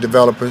to be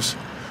developers,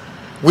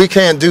 We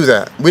can't do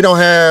that. We don't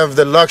have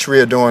the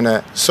luxury of doing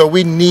that. So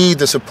we need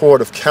the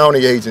support of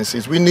county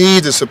agencies. We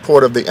need the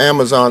support of the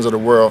Amazons of the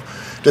world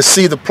to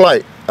see the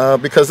plight,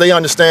 because they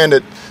understand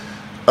that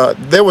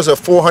there was a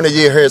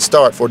 400-year head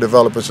start for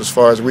developers as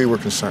far as we were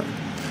concerned.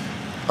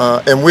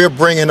 And we're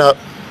bringing up,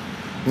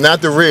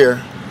 not the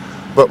rear,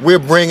 but we're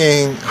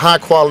bringing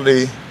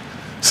high-quality,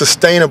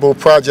 sustainable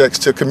projects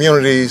to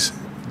communities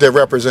that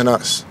represent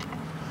us.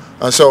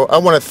 So I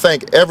want to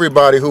thank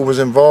everybody who was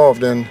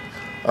involved in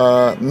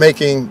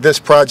making this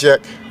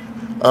project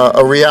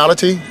a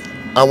reality.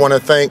 I want to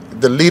thank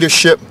the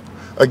leadership,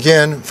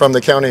 again, from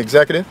the county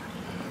executive.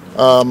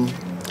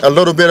 A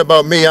little bit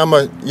about me. I'm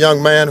a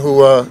young man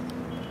who,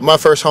 my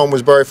first home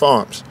was Berry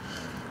Farms.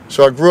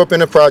 So I grew up in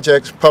the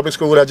projects, public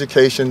school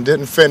education,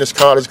 didn't finish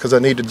college because I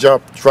needed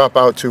to drop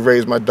out to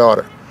raise my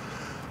daughter.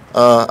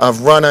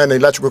 I've run an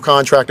electrical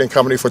contracting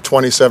company for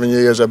 27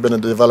 years. I've been a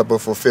developer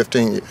for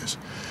 15 years.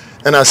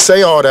 And I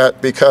say all that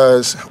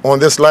because on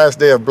this last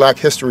day of Black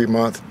History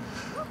Month,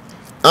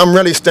 I'm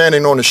really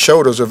standing on the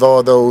shoulders of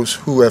all those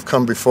who have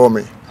come before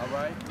me.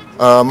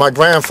 My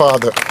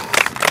grandfather,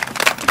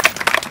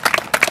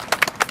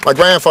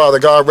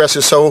 God rest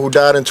his soul, who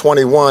died in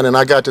 21, and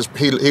I got this,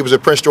 he was a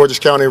Prince George's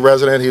County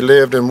resident. He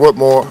lived in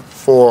Woodmore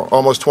for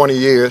almost 20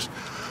 years.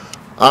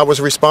 I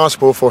was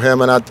responsible for him,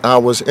 and I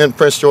was in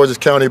Prince George's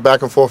County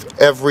back and forth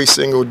every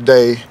single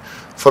day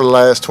for the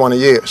last 20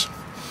 years.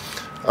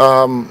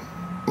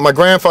 My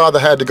grandfather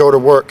had to go to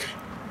work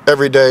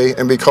every day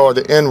and be called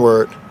the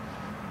N-word,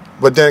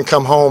 but then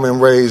come home and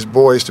raise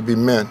boys to be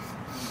men.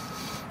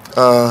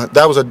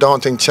 That was a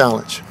daunting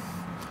challenge.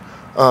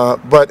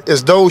 But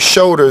it's those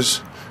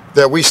shoulders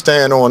that we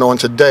stand on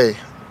today,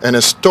 an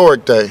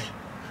historic day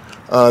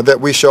that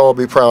we should all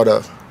be proud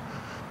of.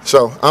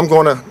 So I'm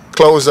going to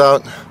close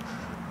out.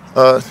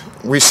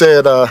 We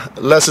said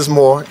less is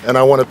more, and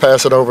I want to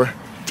pass it over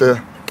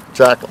to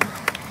Jacqueline.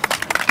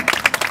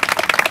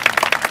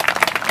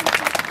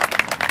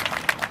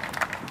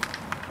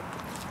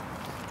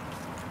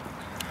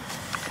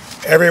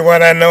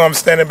 Everyone, I know I'm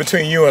standing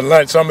between you and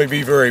lunch, so I'm going to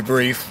be very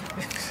brief.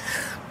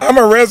 I'm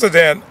a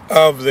resident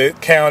of the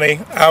county.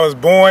 I was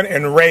born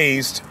and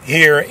raised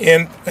here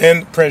in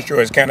Prince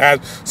George's County. I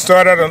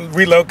started and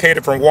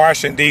relocated from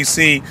Washington,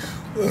 D.C.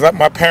 with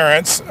my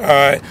parents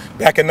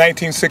back in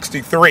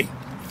 1963.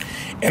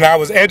 And I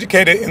was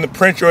educated in the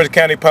Prince George's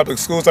County Public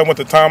Schools. I went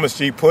to Thomas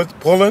G.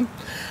 Pullen.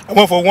 I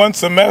went for one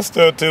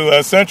semester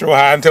to Central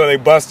High until they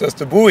bused us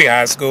to Bowie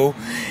High School.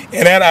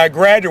 And then I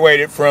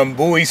graduated from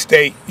Bowie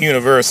State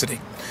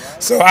University.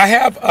 So I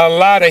have a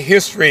lot of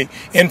history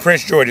in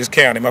Prince George's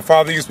County. My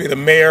father used to be the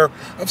mayor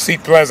of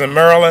Seat Pleasant,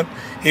 Maryland.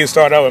 He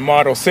started out with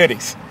Model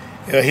Cities.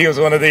 He was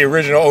one of the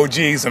original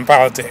OGs in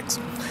politics.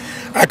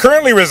 I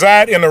currently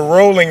reside in the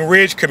Rolling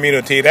Ridge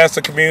community. That's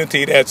the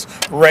community that's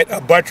right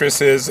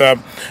buttresses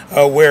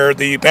where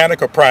the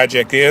Banneker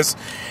project is.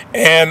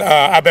 And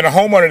I've been a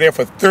homeowner there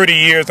for 30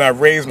 years, and I've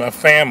raised my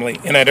family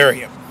in that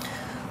area.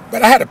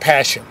 But I had a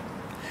passion.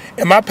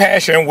 And my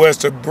passion was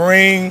to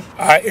bring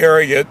our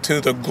area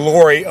to the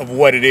glory of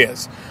what it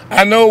is.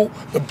 I know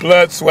the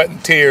blood, sweat,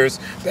 and tears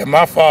that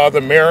my father,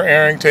 Mayor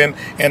Arrington,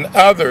 and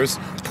others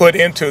put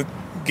into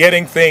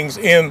getting things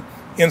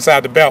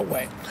inside the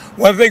Beltway.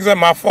 One of the things that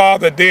my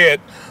father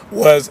did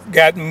was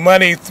got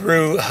money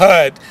through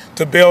HUD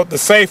to build the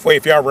Safeway,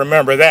 if y'all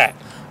remember that,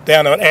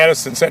 down on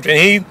Addison Central.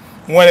 And he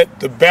wanted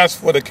the best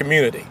for the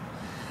community.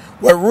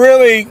 What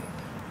really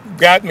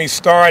got me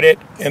started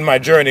in my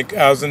journey,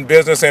 I was in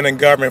business and in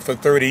government for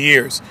 30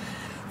 years,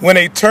 when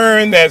they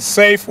turned that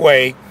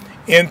Safeway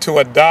into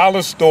a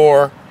dollar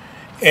store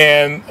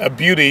and a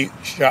beauty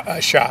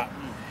shop.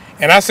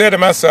 And I said to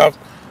myself,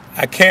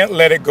 I can't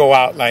let it go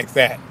out like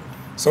that.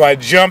 So I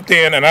jumped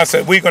in and I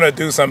said, we're going to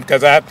do something,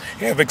 because I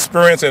have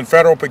experience in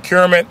federal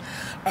procurement.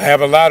 I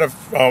have a lot of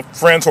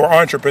friends who are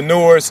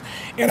entrepreneurs,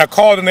 and I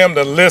called on them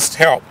to list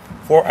help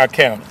for our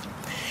county.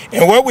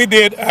 And what we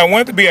did, I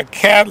wanted to be a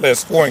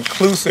catalyst for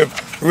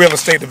inclusive real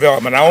estate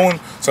development. I own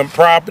some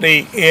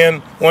property in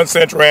 1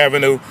 Central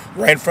Avenue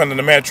right in front of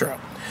the Metro.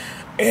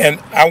 And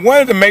I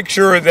wanted to make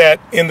sure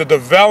that in the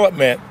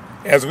development,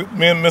 as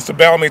me and Mr.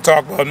 Bellamy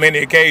talked about on many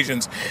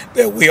occasions,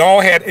 that we all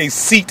had a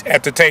seat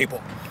at the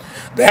table.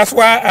 That's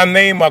why I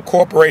named my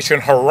corporation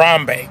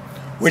Harambe,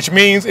 which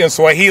means in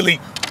Swahili,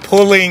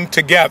 pulling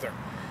together.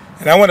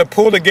 And I want to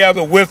pull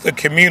together with the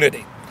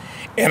community.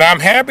 And I'm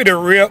happy to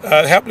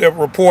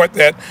report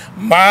that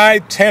my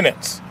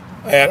tenants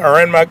that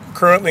are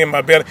currently in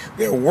my building,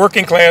 they're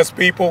working class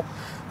people.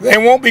 They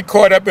won't be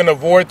caught up in the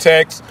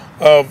vortex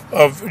of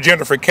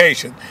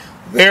gentrification.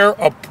 They're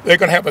going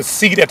to have a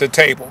seat at the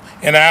table,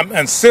 and I'm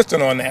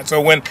insistent on that.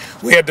 So when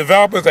we had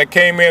developers that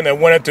came in that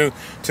wanted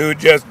to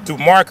just do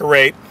market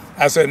rate,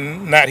 I said,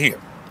 not here.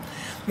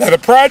 Now, the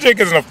project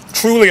is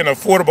truly an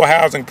affordable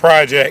housing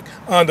project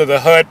under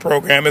the HUD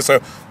program. It's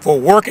for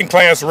working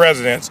class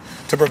residents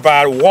to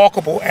provide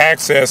walkable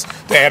access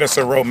to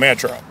Addison Road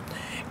Metro.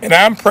 And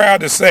I'm proud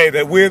to say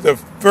that we're the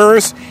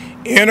first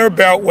inner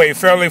Beltway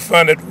federally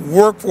funded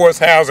workforce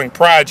housing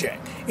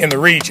project in the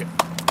region.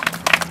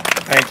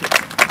 Thank you.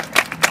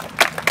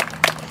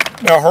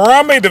 Now,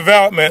 Harambe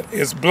Development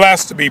is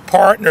blessed to be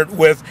partnered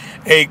with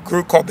a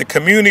group called the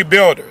Community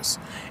Builders.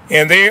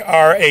 And they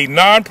are a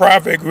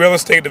nonprofit real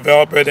estate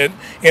developer that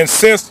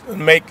insists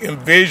on making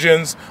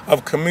visions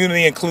of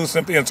community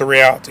inclusive into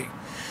reality.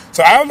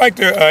 So I would like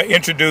to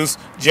introduce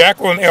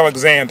Jacqueline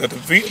Alexander, the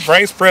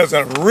Vice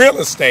President of Real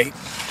Estate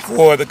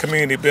for the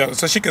Community Builders,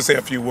 so she can say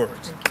a few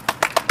words.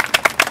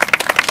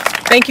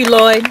 Thank you,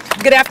 Lloyd.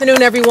 Good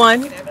afternoon,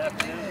 everyone.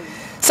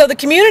 So the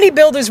Community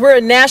Builders, we're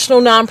a national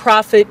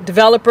nonprofit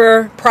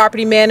developer,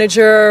 property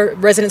manager,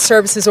 resident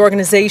services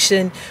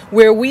organization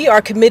where we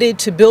are committed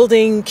to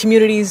building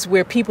communities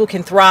where people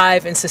can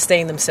thrive and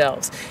sustain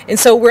themselves. And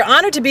so we're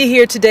honored to be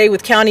here today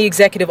with County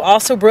Executive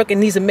Alsobrooks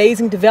and these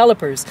amazing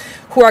developers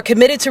who are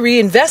committed to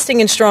reinvesting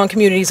in strong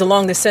communities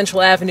along the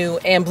Central Avenue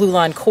and Blue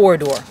Line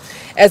corridor.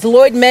 As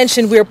Lloyd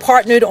mentioned, we're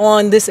partnered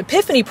on this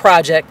Epiphany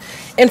project.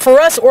 And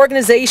for us,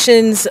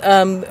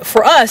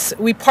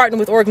 we partner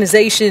with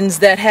organizations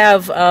that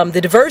have the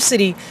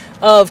diversity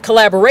of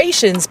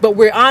collaborations, but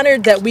we're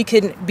honored that we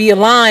can be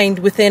aligned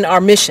within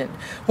our mission.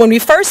 When we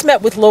first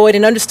met with Lloyd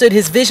and understood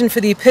his vision for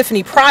the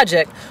Epiphany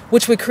project,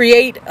 which would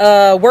create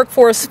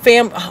workforce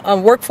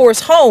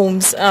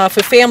homes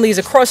for families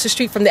across the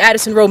street from the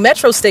Addison Road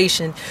Metro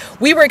Station,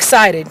 we were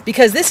excited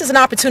because this is an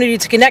opportunity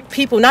to connect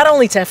people not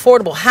only to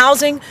affordable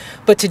housing,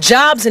 but to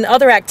jobs and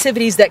other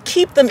activities that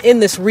keep them in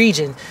this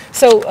region.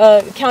 So,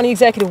 County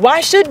Executive,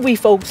 why should we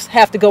folks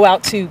have to go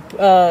out to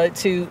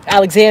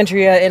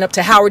Alexandria and up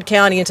to Howard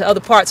County and to other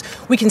parts?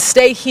 We can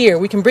stay here.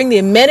 We can bring the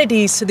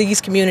amenities to these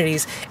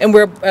communities, and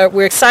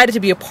we're excited to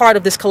be a part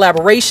of this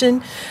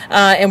collaboration,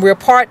 and we're a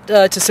part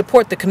to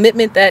support the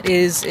commitment that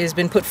is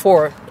been put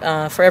forward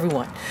for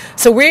everyone.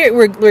 So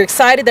we're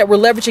excited that we're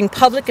leveraging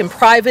public and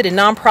private and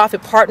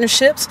nonprofit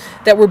partnerships,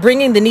 that we're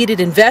bringing the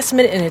needed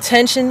investment and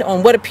attention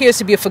on what appears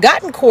to be a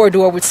forgotten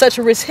corridor with such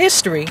a rich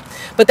history,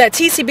 but that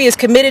TCB is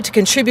committed to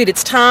contribute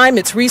its time,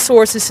 its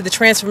resources to the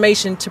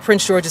transformation to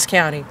Prince George's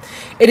County.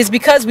 It is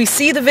because we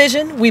see the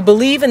vision, we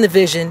believe in the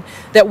vision,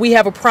 that we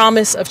have a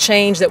promise of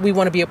change that we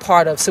want to be a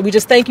part of. So we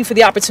just thank you for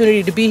the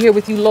opportunity to be here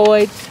with you,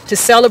 Lloyd, to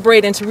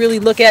celebrate and to really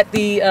look at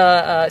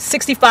the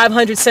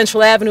 6500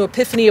 Central Avenue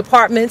Epiphany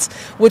Apartments,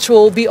 which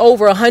will be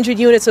over 100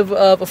 units of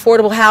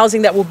affordable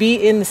housing that will be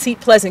in the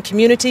Seat Pleasant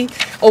community,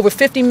 over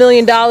 $50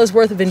 million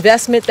worth of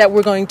investment that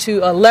we're going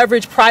to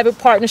leverage private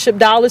partnership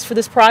dollars for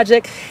this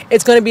project.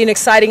 It's going to be an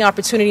exciting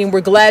opportunity, and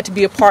we're glad to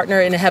be a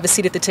partner and to have a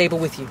seat at the table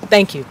with you.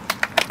 Thank you.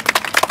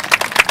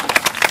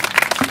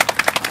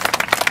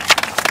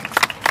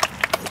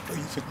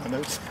 You took my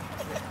notes.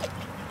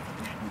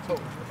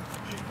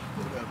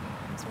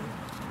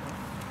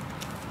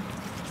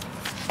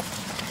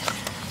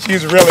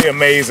 She's really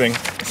amazing.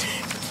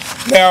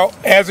 Now,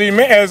 as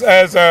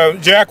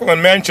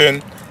Jacqueline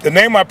mentioned, the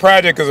name of my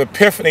project is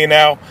Epiphany.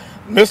 Now,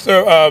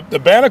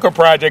 the Banneker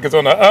project is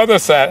on the other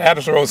side,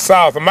 Addison Road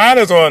South. Mine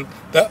is on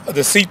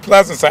the Seat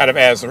Pleasant side of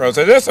Addison Road.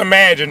 So just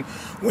imagine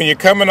when you're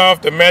coming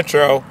off the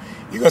Metro,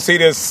 you're going to see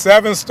this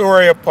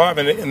 7-story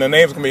apartment, and the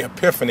name's going to be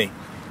Epiphany.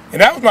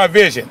 And that was my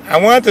vision.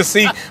 I wanted to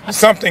see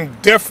something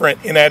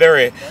different in that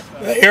area,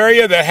 an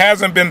area that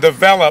hasn't been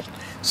developed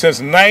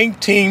since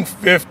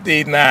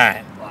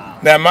 1959.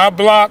 Now, my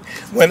block,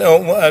 when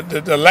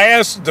the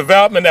last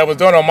development that was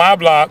done on my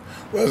block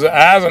was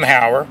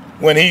Eisenhower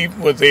when he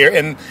was there,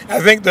 and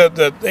I think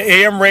the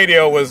AM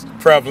radio was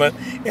prevalent,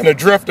 and the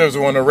drifters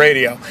were on the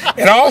radio.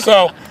 And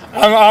also,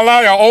 a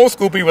lot of y'all old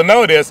school people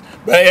know this,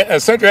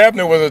 but Central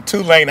Avenue was a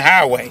 2-lane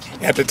highway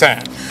at the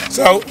time.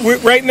 So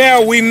right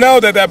now, we know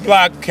that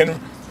block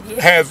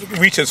has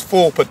reached its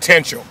full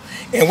potential,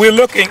 and we're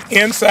looking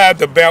inside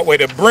the Beltway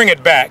to bring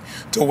it back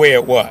to where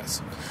it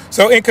was.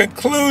 So in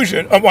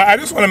conclusion, I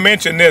just want to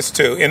mention this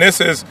too, and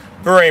this is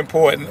very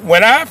important.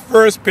 When I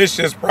first pitched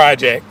this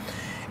project,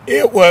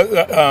 it was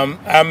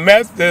I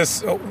met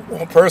this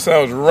person that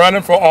was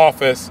running for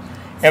office,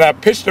 and I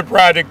pitched the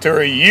project to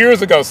her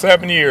years ago,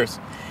 7 years,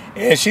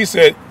 and she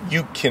said,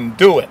 "You can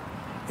do it."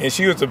 And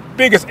she was the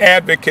biggest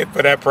advocate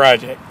for that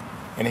project,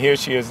 and here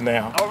she is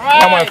now. All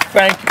right. I want to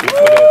thank you for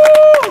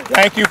this.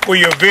 Thank you for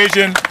your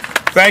vision.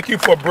 Thank you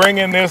for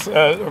bringing this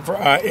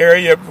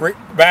area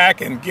back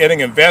and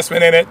getting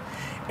investment in it.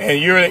 And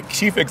you're the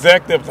chief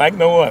executive like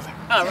no other.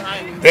 All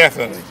right.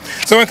 Definitely.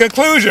 So in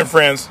conclusion,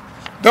 friends,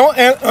 don't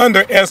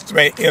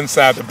underestimate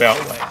inside the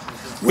Beltway.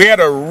 We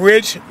had a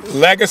rich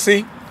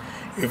legacy.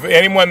 If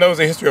anyone knows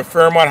the history of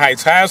Fairmont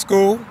Heights High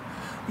School,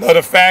 know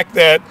the fact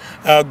that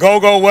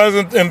go-go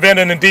wasn't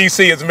invented in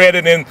D.C., it's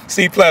invented in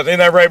Seat Pleasant. Isn't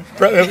that right,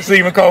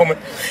 Stephen Coleman?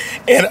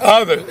 And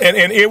others.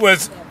 And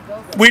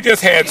we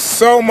just had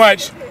so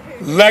much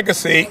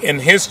legacy and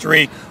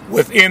history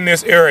within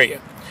this area.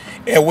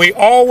 And we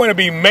all want to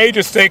be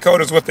major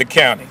stakeholders with the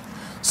county.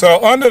 So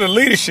under the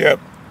leadership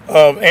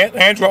of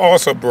Angela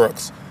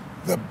Alsobrooks,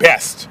 the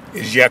best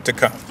is yet to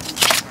come.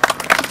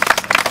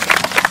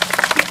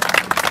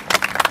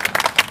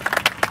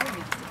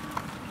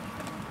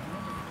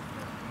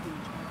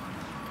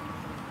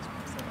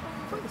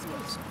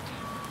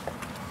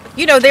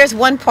 You know, there's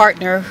one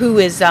partner who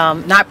is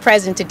not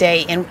present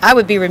today, and I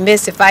would be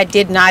remiss if I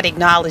did not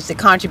acknowledge the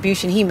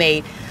contribution he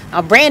made.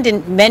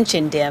 Brandon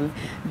mentioned him,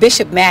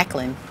 Bishop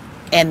Macklin,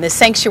 and the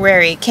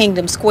sanctuary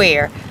Kingdom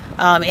Square.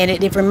 And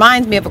it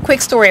reminds me of a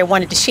quick story I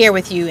wanted to share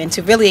with you and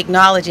to really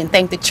acknowledge and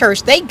thank the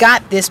church. They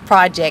got this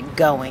project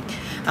going.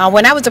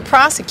 When I was a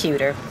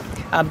prosecutor,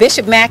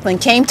 Bishop Macklin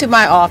came to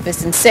my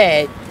office and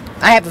said,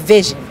 I have a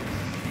vision.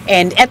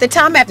 And at the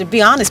time, I have to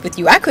be honest with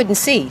you, I couldn't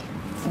see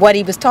what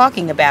he was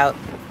talking about.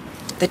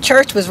 The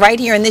church was right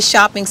here in this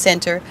shopping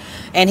center,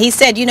 and he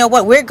said, you know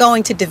what, we're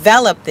going to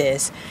develop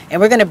this, and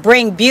we're going to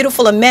bring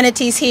beautiful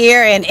amenities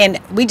here, and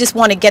we just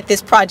want to get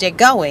this project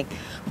going.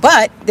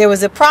 But there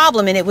was a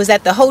problem, and it was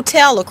that the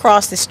hotel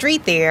across the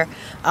street there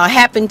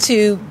happened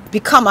to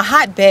become a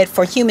hotbed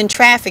for human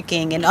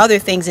trafficking and other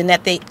things, and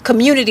that the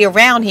community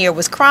around here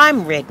was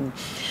crime-ridden.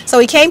 So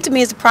he came to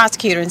me as a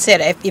prosecutor and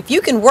said, if you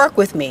can work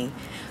with me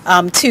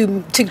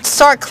to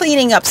start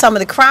cleaning up some of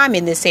the crime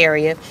in this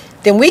area,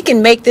 then we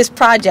can make this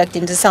project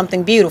into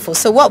something beautiful.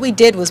 So what we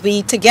did was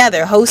we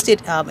together hosted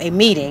a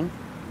meeting,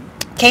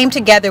 came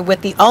together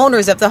with the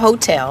owners of the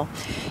hotel,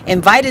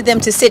 invited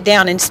them to sit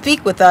down and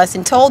speak with us,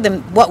 and told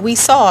them what we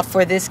saw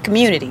for this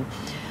community.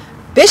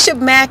 Bishop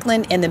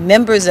Macklin and the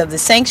members of the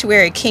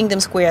sanctuary Kingdom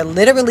Square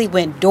literally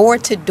went door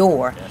to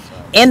door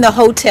in the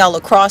hotel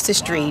across the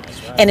street,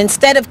 and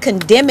instead of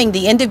condemning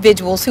the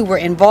individuals who were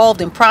involved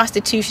in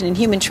prostitution and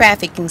human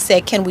trafficking,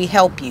 said, can we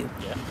help you?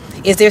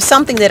 Is there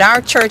something that our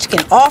church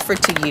can offer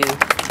to you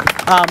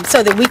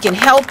so that we can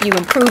help you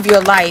improve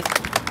your life?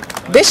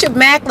 Bishop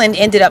Macklin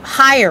ended up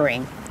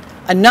hiring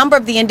a number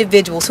of the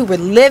individuals who were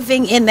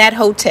living in that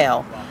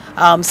hotel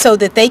so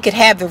that they could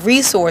have the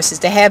resources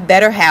to have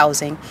better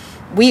housing.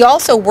 We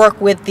also work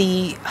with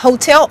the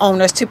hotel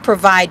owners to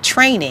provide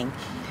training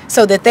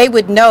so that they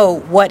would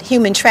know what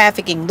human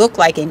trafficking looked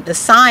like and the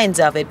signs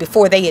of it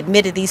before they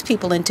admitted these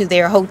people into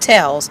their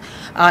hotels,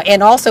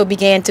 and also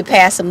began to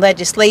pass some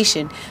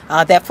legislation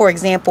that, for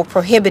example,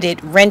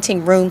 prohibited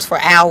renting rooms for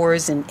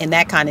hours and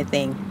that kind of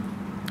thing.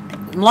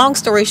 Long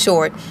story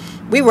short,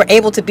 we were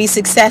able to be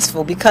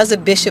successful because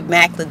of Bishop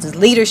Macklin's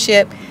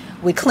leadership.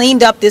 We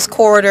cleaned up this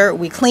corridor,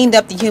 we cleaned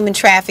up the human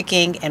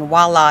trafficking, and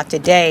voila,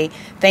 today,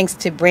 thanks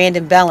to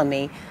Brandon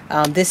Bellamy,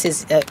 this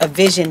is a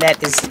vision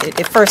that is,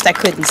 at first I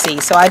couldn't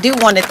see. So I do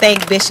want to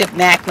thank Bishop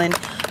Macklin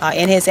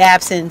in his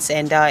absence,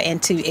 and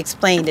to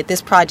explain that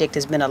this project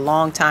has been a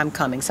long time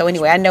coming. So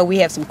anyway, I know we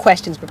have some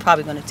questions we're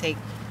probably going to take.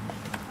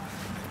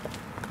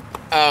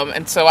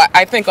 And so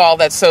I think all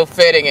that's so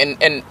fitting,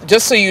 and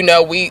just so you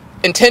know, we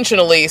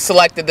intentionally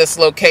selected this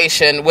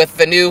location with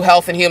the new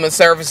Health and Human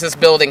Services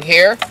building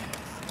here.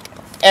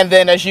 And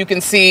then, as you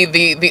can see,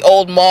 the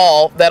old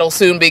mall that'll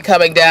soon be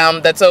coming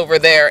down, that's over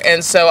there.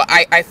 And so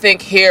I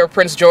think here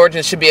Prince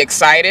George's should be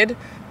excited.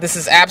 This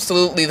is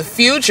absolutely the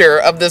future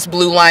of this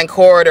Blue Line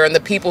corridor and the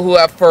people who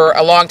have for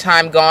a long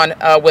time gone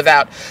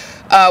without.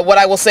 What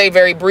I will say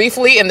very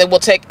briefly, and then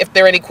we'll take, if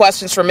there are any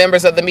questions from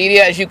members of the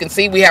media, as you can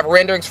see, we have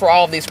renderings for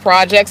all of these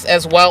projects,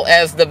 as well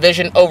as the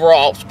vision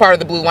overall. It's part of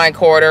the Blue Line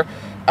corridor,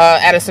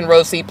 Addison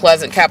Road, Sea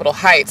Pleasant, Capitol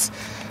Heights.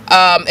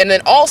 And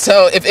then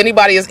also, if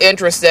anybody is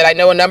interested, I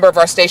know a number of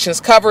our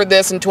stations covered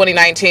this in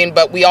 2019,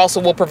 but we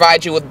also will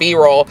provide you with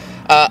B-roll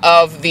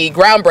of the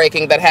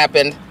groundbreaking that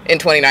happened in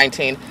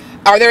 2019.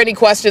 Are there any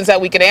questions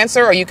that we can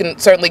answer, or you can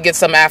certainly get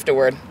some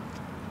afterward?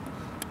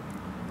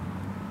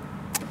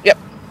 Yep.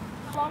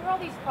 How long are all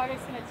these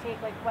projects going to take?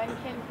 Like, when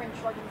can Prince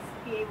George's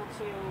be able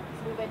to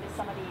move into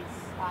some of these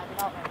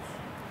developments?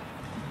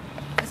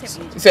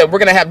 So we're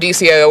going to have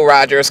DCAO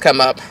Rogers come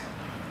up.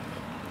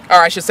 Or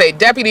I should say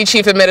Deputy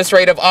Chief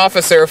Administrative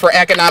Officer for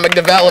Economic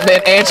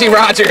Development, Angie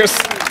Rogers.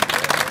 So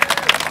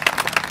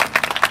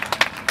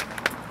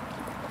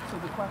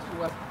the question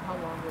was, how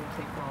long will it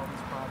take for all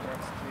these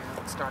projects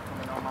to start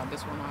coming online?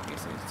 This one,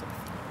 obviously.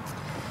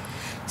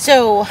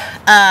 So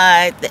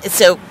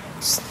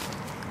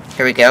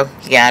here we go.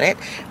 You got it.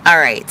 All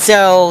right.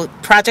 So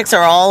projects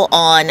are all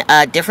on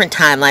different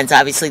timelines.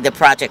 Obviously, the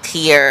project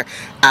here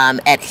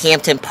at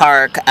Hampton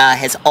Park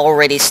has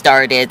already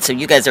started. So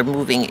you guys are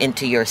moving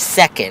into your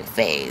second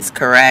phase,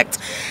 correct?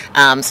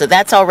 So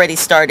that's already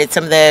started.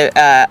 Some of the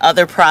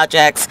other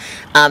projects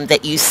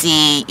that you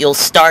see, you'll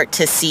start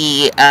to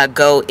see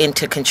go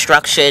into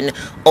construction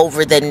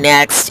over the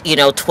next,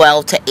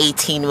 12 to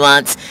 18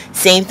 months.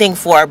 Same thing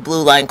for our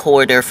Blue Line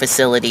Corridor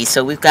facility.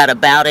 So we've got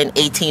about an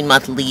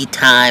 18-month lead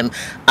time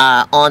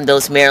on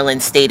those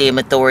Maryland Stadium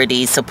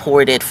Authority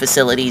supported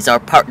facilities, our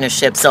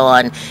partnerships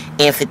on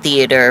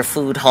amphitheater,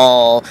 food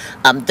hall,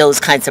 those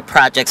kinds of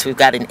projects. We've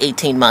got an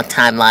 18-month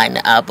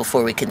timeline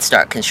before we can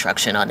start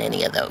construction on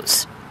any of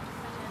those.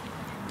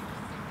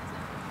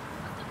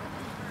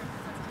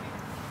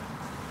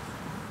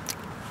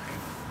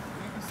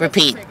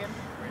 Repeat.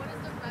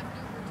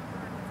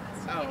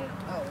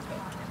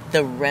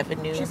 The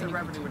revenue. She's a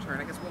revenue return.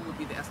 I guess what would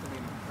be the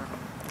estimated return?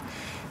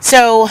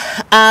 So,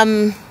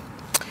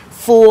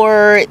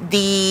 for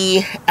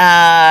the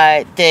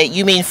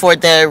you mean for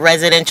the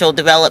residential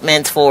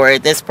developments for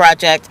this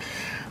project,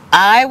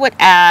 I would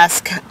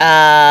ask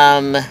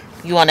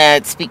you want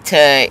to speak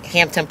to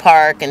Hampton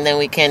Park, and then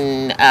we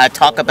can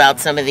talk about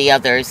some of the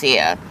others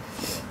here.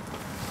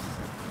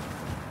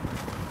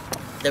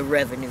 The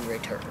revenue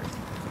return,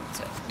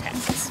 so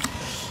taxes.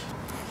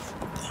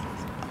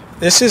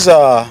 This is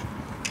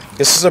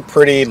a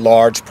pretty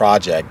large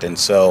project, and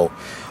so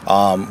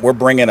we're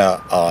bringing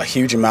a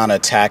huge amount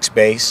of tax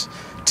base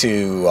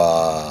to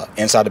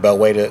inside the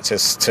Beltway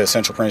to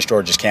Central Prince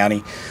George's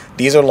County.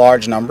 These are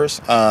large numbers.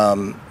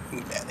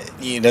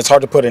 It's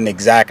hard to put an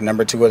exact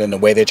number to it in the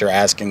way that you're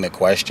asking the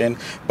question,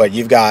 but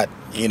you've got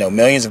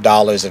millions of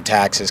dollars of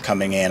taxes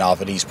coming in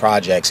off of these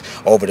projects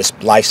over the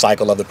life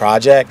cycle of the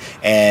project,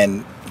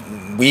 and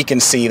we can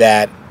see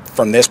that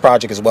from this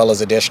project as well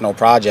as additional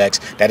projects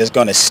that is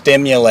going to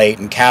stimulate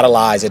and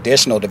catalyze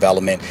additional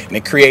development, and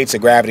it creates a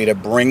gravity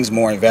that brings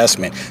more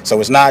investment. So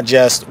it's not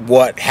just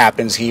what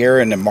happens here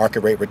and the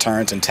market rate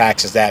returns and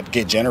taxes that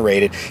get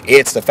generated,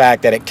 it's the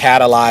fact that it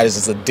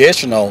catalyzes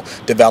additional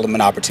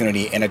development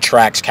opportunity and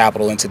attracts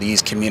capital into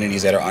these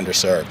communities that are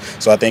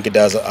underserved. So I think it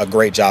does a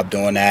great job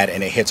doing that,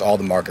 and it hits all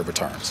the market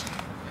returns.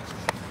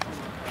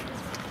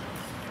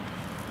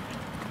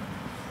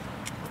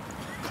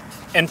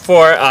 And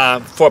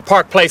for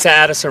Park Place at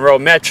Addison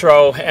Road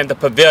Metro and the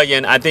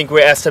Pavilion, I think we're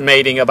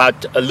estimating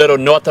about a little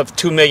north of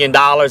 $2 million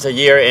a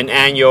year in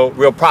annual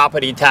real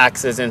property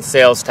taxes and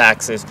sales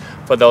taxes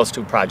for those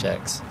two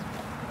projects.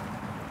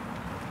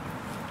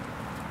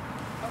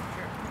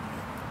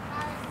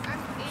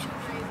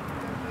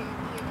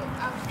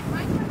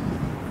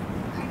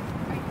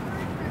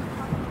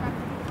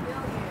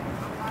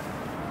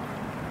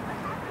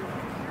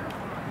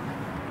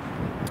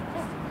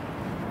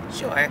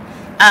 Sure.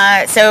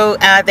 So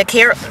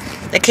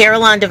the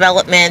Carillon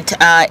development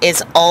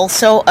is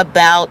also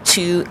about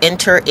to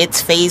enter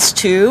its phase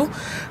 2.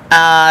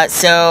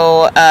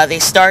 So they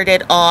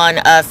started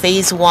on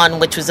phase 1,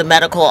 which was a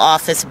medical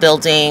office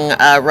building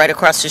right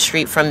across the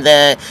street from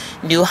the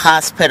new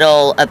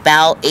hospital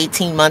about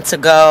 18 months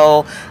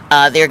ago.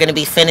 They're going to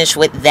be finished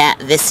with that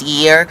this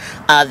year.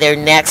 Their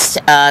next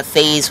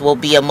phase will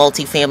be a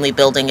multifamily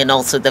building and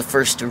also the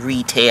first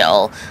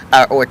retail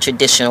or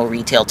traditional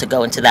retail to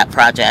go into that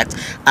project.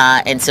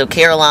 And so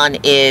Carillon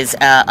is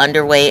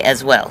underway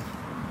as well.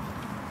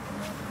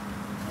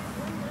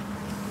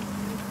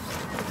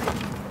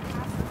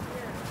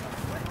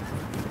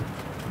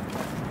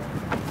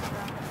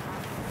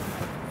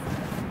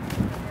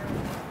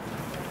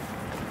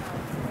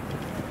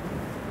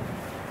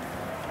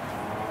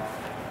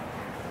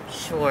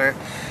 Sure.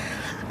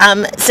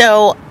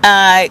 So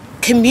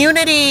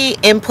community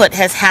input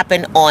has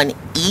happened on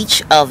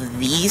each of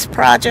these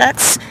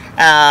projects.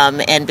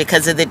 And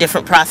because of the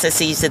different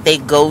processes that they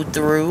go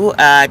through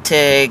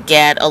to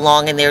get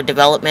along in their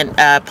development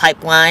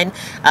pipeline,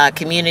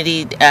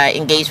 community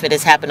engagement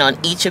has happened on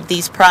each of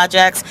these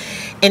projects.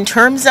 In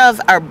terms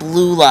of our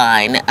Blue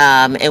Line,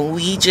 and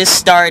we just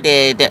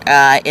started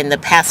in the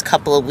past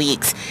couple of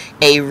weeks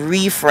a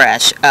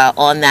refresh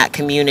on that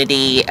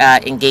community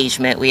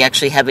engagement. We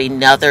actually have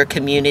another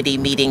community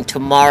meeting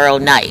tomorrow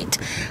night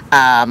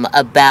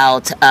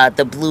about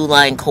the Blue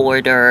Line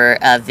corridor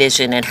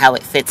vision and how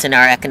it fits in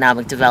our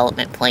economic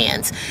development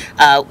plans.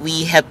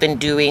 We have been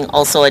doing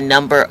also a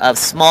number of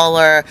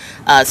smaller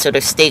sort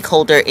of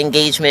stakeholder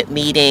engagement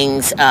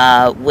meetings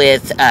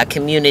with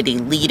community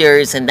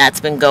leaders, and that's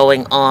been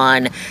going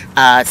on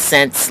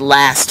since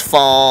last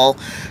fall.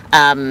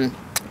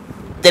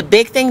 The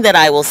big thing that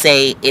I will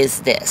say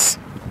is this.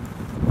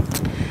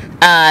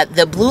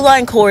 The Blue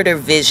Line Corridor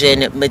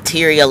vision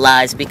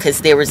materialized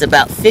because there was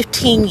about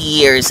 15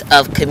 years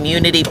of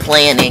community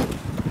planning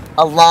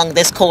along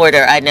this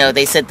corridor. I know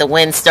they said the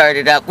wind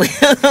started up. We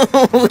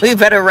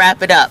better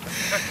wrap it up.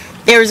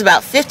 There was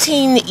about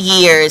 15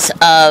 years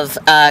of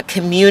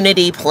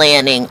community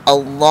planning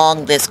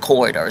along this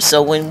corridor.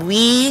 So when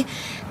we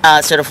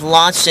sort of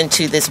launched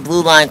into this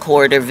Blue Line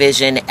Corridor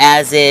vision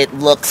as it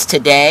looks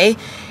today,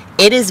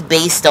 it is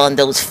based on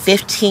those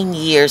 15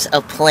 years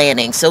of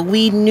planning. So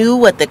we knew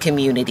what the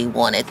community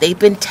wanted. They've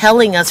been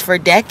telling us for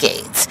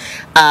decades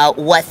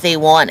what they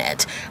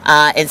wanted.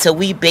 And so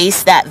we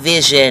based that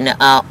vision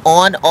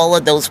on all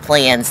of those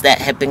plans that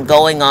have been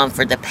going on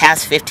for the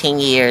past 15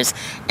 years.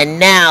 And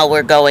now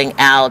we're going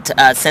out,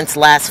 since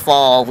last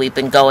fall, we've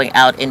been going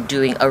out and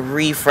doing a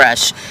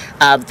refresh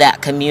of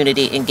that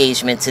community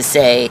engagement to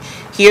say,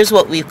 here's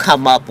what we've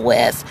come up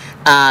with.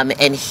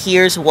 And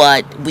here's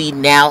what we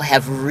now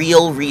have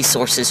real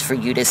resources for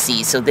you to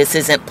see. So this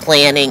isn't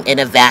planning in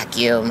a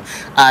vacuum.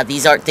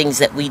 These aren't things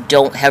that we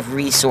don't have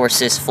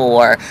resources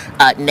for.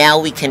 Now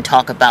we can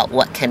talk about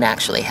what can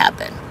actually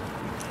happen.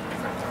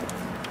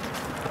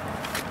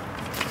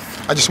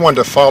 I just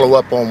wanted to follow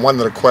up on one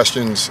of the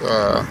questions,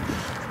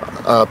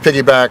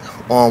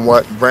 piggyback on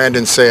what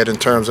Brandon said in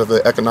terms of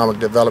the economic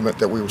development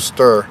that we will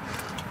stir.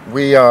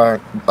 We are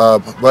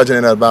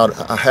budgeting at about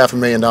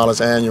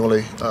 $500,000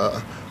 annually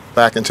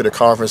back into the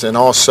conference, and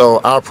also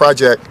our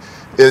project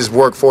is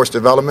workforce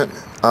development,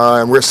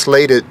 and we're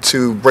slated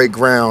to break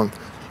ground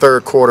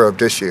third quarter of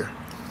this year.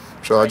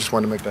 So I just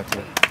wanted to make that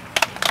clear.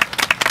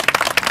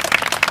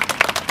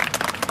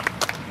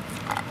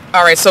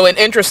 All right, so in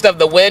interest of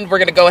the wind, we're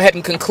going to go ahead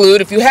and conclude.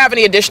 If you have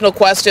any additional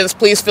questions,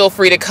 please feel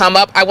free to come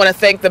up. I want to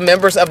thank the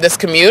members of this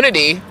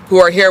community who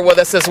are here with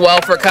us as well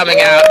for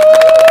coming out.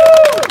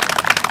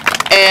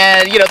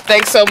 And,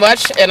 thanks so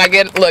much. And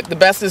again, look, the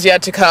best is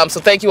yet to come. So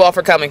thank you all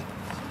for coming.